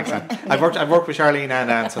have whatever. Thanks, I've worked with Charlene and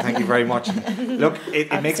Anne, so thank you very much. Look,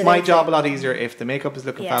 it makes my job a lot easier if the makeup is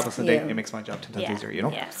looking fabulous today. It makes my job 10 times easier, you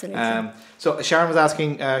know. Yeah, absolutely. So Sharon was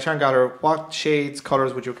asking, Sharon Galler, what shades,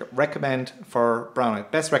 colours would you recommend for brown eyes?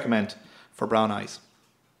 Best recommend for brown eyes.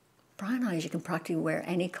 Brown eyes, you can practically wear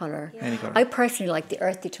any colour. Any colour. I personally like the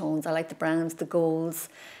earthy tones. I like the browns, the golds,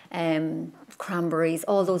 cranberries,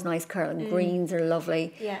 all those nice colours. Greens are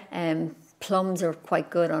lovely. Yeah. Plums are quite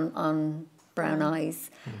good on brown eyes.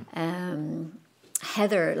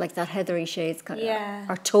 Heather, like that heathery shades.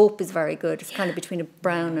 Or taupe is very good. It's kind of between a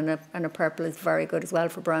brown and a purple is very good as well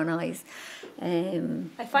for brown eyes.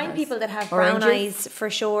 I find people that have brown eyes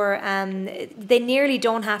for sure, they nearly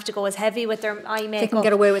don't have to go as heavy with their eye makeup. They can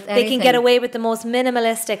get away with anything. They can get away with the most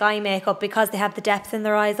minimalistic eye makeup because they have the depth in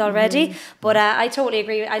their eyes already. But I totally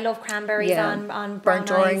agree. I love cranberries on brown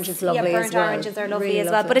burnt orange is lovely burnt as well. oranges are lovely really as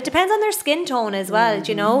well. lovely. But it depends on their skin tone as well,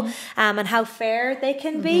 do you know, and how fair they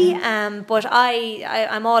can be. But I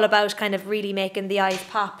I'm all about kind of really making the eyes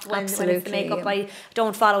pop when it's the Absolutely, makeup. yeah. I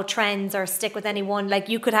don't follow trends or stick with any one. Like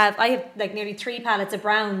I have like nearly 3 palettes of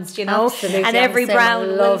browns, you know, Absolutely, and I'm every the same. brown.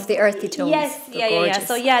 I love the earthy tones. Yes, They're yeah. gorgeous.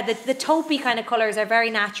 So yeah, the taupey kind of colours are very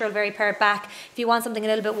natural, very pared back. If you want something a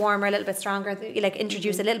little bit warmer, a little bit stronger, you like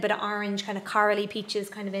introduce a little bit of orange, kind of corally peaches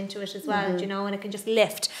kind of into it as well, you know, and it can just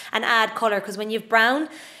lift and add colour, because when you've brown,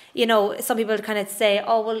 you know, some people kind of say,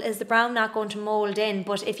 oh, well, is the brown not going to mould in?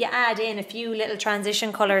 But if you add in a few little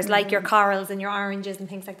transition colours like your corals and your oranges and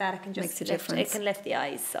things like that, it can just Makes a lift, difference. it can lift the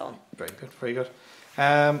eyes. So Very good, very good.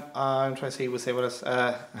 I'm trying to see, we'll say what else. We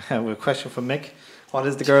have a question from Mick. What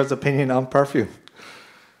is the girl's opinion on perfume?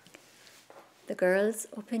 The girl's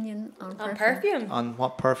opinion on perfume. on perfume. On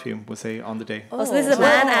what perfume, we'll say, on the day? Oh, so this is a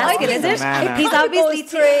man asking, is it? Man He's asking. obviously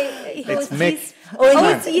It's Mick. Oh,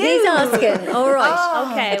 you. he's asking. All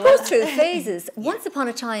right. okay, It well- goes through phases. Once upon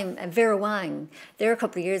a time, Vera Wang, there a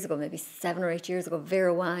couple of years ago, maybe 7 or 8 years ago,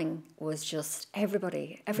 Vera Wang was just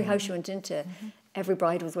everybody. Every house you went into, every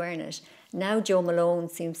bride was wearing it. Now Jo Malone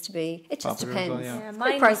seems to be. It just Popular as well, depends. yeah. Yeah, Quite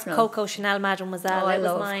mine was personal. Coco Chanel Mademoiselle. Oh, I it was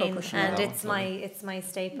love mine, Coco Chanel. and it's my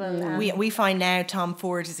staple. We find now Tom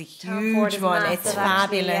Ford is a Tom Ford huge is one. massive, It's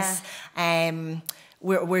actually, fabulous.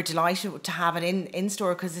 We're delighted to have it in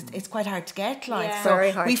store because it's quite hard to get. Like Yeah. so,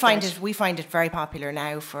 Very hard we to find get. it very popular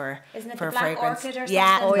now for Isn't it for the Black fragrance. Orchid or something?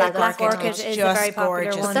 Yeah, Oh, yeah, Black Black Orchid Orchid is is a just very popular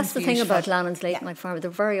gorgeous. one. That's the thing Beautiful. about Lannon's Late Night Farm. They're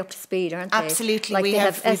very up to speed, aren't they? Absolutely, Like we they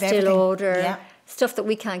have Estee everything. Lauder, Yeah. stuff that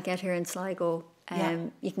we can't get here in Sligo.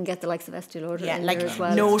 You can get the likes of Estee Lauder Yeah, in like there as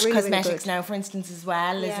well. Note It's really, really Cosmetics good. now, for instance, as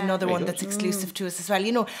well, is Yeah. another Very one good. that's exclusive to us as well.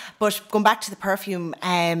 You know, but going back to the perfume,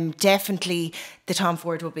 definitely the Tom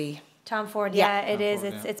Ford will be. Tom Ford, Yeah. yeah, it is.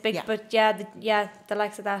 Ford, It's big, Yeah. but the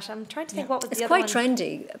likes of that. I'm trying to think what was It's the other quite one.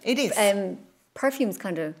 trendy. It is. Perfumes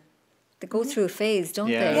kind of, they go through a phase, don't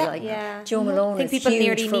Yeah. they? Yeah. Like Yeah. Jo Malone I think is people huge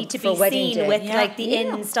nearly for, need to for be wedding seen day. with Yeah. like the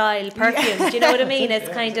in-style perfume. Do you know what I mean? It's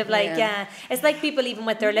kind of like, Yeah. It's like people even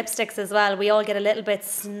with their lipsticks as well. We all get a little bit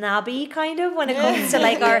snobby kind of when it comes to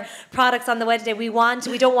like our products on the wedding day. We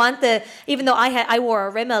don't want even though I wore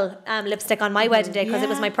a Rimmel lipstick on my wedding day because it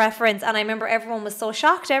was Yeah. my preference, and I remember everyone was so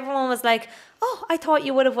shocked. Everyone was like, oh, I thought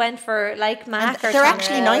you would have went for like MAC or They're Chanel.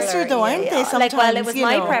 actually nicer though, aren't they? Sometimes, Like, well, it was you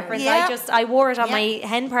my know. preference. Yeah. I wore it on Yeah. my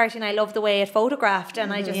hen party, and I love the way it photographed,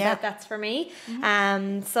 and I just Yeah. said that's for me.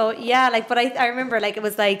 So yeah, like, but I remember like it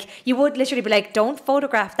was like you would literally be like, don't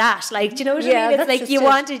photograph that. Like, do you know what I Yeah, mean? It's that's like just you it.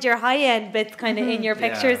 wanted your high end bits kind of in your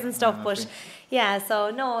pictures Yeah, and stuff, yeah, but. absolutely. Yeah,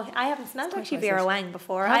 so no, I haven't smelled actually Vera Wang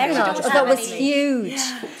before. I Have you actually not? don't Oh, have that was any. huge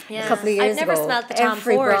Yeah. a couple of years I've never ago. smelled the Tom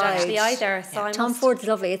Every Ford bride. actually either. So I Tom must- Ford's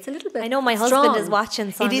lovely. It's a little bit I know my strong. husband is watching,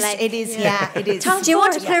 so It I'm is. like, It is. Yeah, it is. Do you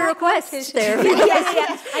want to play a request there?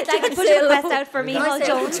 yeah. I'd like to put a request out for me, Can I Hall say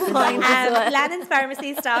Jones. fine as well? Lannon's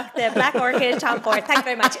Pharmacy stock, the Black Orchid, Tom Ford. Thank you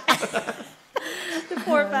very much. The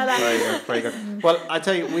poor fella. Very good, very good. Well, I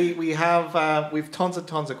tell you, we've tons and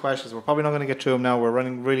tons of questions. We're probably not going to get through them now. We're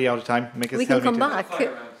running really out of time. Make us We tell can me come to- back.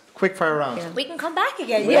 Quick fire round. Yeah. We can come back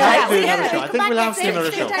again. We'll have to do Yeah, another show. I think we'll have to do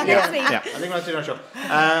another show. Same time Yeah, next week. yeah. I think we'll have to do another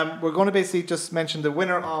show. We're going to basically just mention the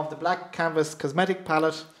winner of the Black Canvas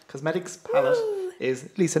Cosmetics palette is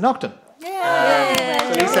Lisa Nocton.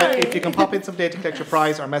 So Lisa, if you can pop in some data to collect your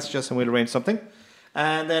prize or message us and we'll arrange something.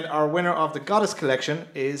 And then our winner of the Goddess collection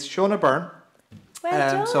is Shona Byrne.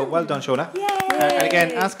 Well done. So well done, Shona. Yay. And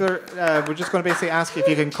again, ask her. We're just going to basically ask if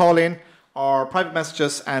you can call in or private message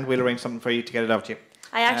us, and we'll arrange something for you to get it out to you.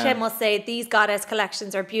 I actually I must say these goddess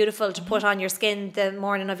collections are beautiful to put on your skin the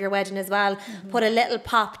morning of your wedding as well. Put a little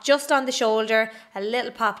pop just on the shoulder, a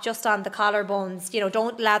little pop just on the collarbones. You know,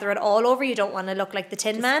 don't lather it all over. You don't want to look like the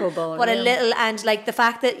Tin Man. go bone, But a yeah. little, and like the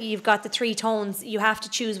fact that you've got the 3 tones, you have to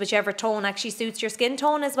choose whichever tone actually suits your skin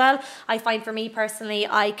tone as well. I find for me personally,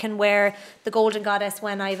 I can wear the golden goddess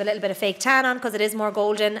when I have a little bit of fake tan on because it is more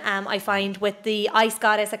golden. I find with the ice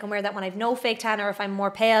goddess, I can wear that when I have no fake tan or if I'm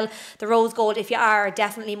more pale. The rose gold, if you are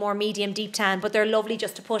definitely more medium deep tan, but they're lovely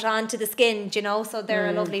just to put onto the skin, do you know, so they're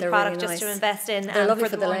a lovely they're product really just to nice. invest in. They're lovely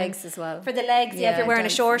for the morning. legs as well. For the legs, yeah, if Yeah, you're wearing a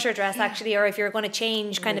gents. shorter dress actually, or if you're going to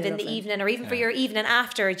change kind of in Really the lovely. evening, or even for your evening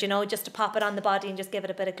after, do you know, just to pop it on the body and just give it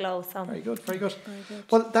a bit of glow. So Very good, very good.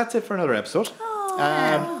 Well, that's it for another episode.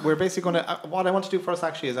 We're basically going to. What I want to do first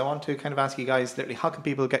actually is I want to kind of ask you guys literally how can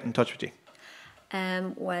people get in touch with you?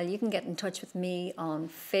 Well, you can get in touch with me on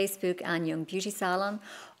Facebook, Anne Young Beauty Salon,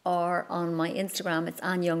 or on my Instagram, it's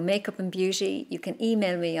Anne Young Makeup and Beauty. You can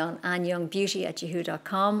email me on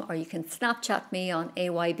anneyoungbeauty@yahoo.com, or you can Snapchat me on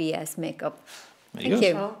AYBS Makeup. There you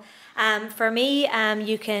Thank go. you. For me,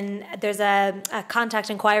 there's a contact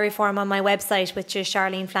inquiry form on my website, which is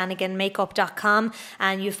charleneflanaganmakeup.com,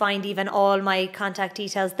 and you find even all my contact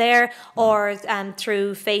details there, or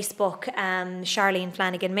through Facebook, Charlene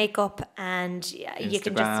Flanagan Makeup, and you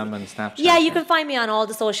can just Instagram and Snapchat. Yeah, you can find me on all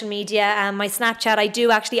the social media. My Snapchat, I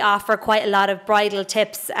do actually offer quite a lot of bridal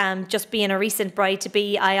tips. Just being a recent bride to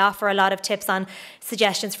be, I offer a lot of tips on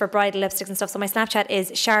suggestions for bridal lipsticks and stuff. So my Snapchat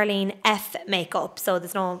is Charlene F Makeup. So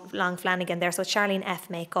there's no long Flanagan there. So it's Charlene F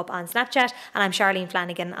Makeup on Snapchat, and I'm Charlene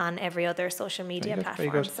Flanagan on every other social media platform. Very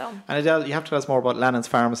good. So. And Edel, you have to tell us more about Lannon's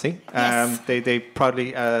Pharmacy. Yes. They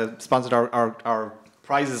proudly sponsored our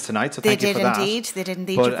prizes tonight, so thank you for that. They did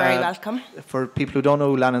indeed. You're very welcome. For people who don't know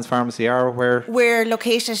who Lannon's Pharmacy are, where? We're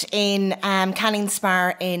located in Canning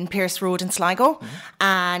Spar in Pierce Road in Sligo,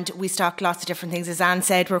 and we stock lots of different things. As Anne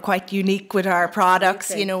said, we're quite unique with our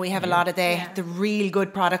products. You know, we have a lot of the real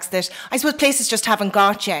good products that I suppose places just haven't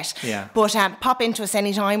got yet. Yeah. But pop into us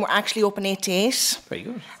anytime. We're actually open 8 to 8. Very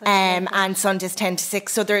good. And Sundays 10 to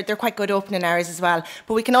 6. So they're quite good opening hours as well.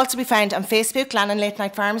 But we can also be found on Facebook, Lannon Late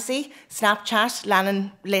Night Pharmacy, Snapchat, Lannon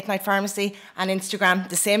Late Night Pharmacy, and Instagram,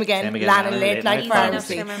 the same again, Lannon Late Night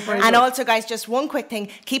Pharmacy. And also, guys, just one quick thing,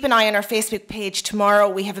 keep an eye on our Facebook page. Tomorrow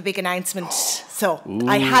we have a big announcement, so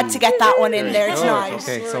I had to get that one in there tonight.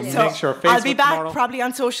 Okay, so make sure Facebook I'll be back tomorrow. Probably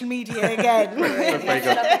on social media again. Very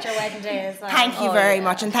good. At your wedding day as well. Thank you very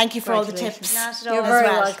much, and thank you for all the tips. You're very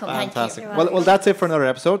welcome. Fantastic. Well, that's it for another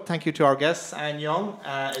episode. Thank you to our guests, Anne Young,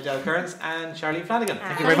 Edel Kearins, and Charlene Flanagan.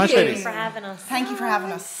 Thank you very much, ladies. Thank you for having us. Thank you for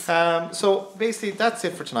having us. So basically, that's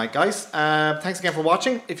it for tonight, guys. Thanks again for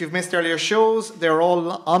watching. If you've missed earlier shows, they're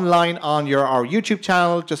all online on our YouTube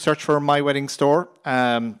channel. Just search for My Wedding Store.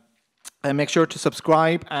 And make sure to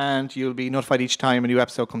subscribe, and you'll be notified each time a new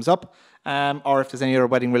episode comes up. Or if there's any other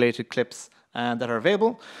wedding-related clips that are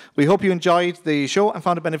available. We hope you enjoyed the show and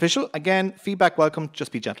found it beneficial. Again, feedback welcome.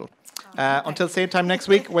 Just be gentle. Until same time next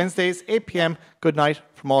week, Wednesdays, 8 p.m. Good night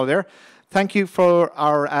from all there. Thank you for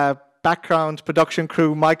our background production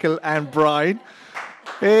crew, Michael and Brian.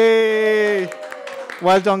 Hey!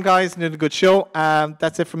 Well done, guys. You did a good show.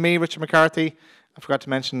 That's it from me, Richard McCarthy. I forgot to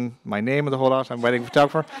mention my name and the whole lot. I'm wedding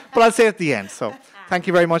photographer. But I'll say it at the end. So thank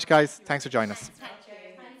you very much, guys. Thanks for joining us.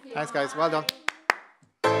 Thanks, guys. Well done.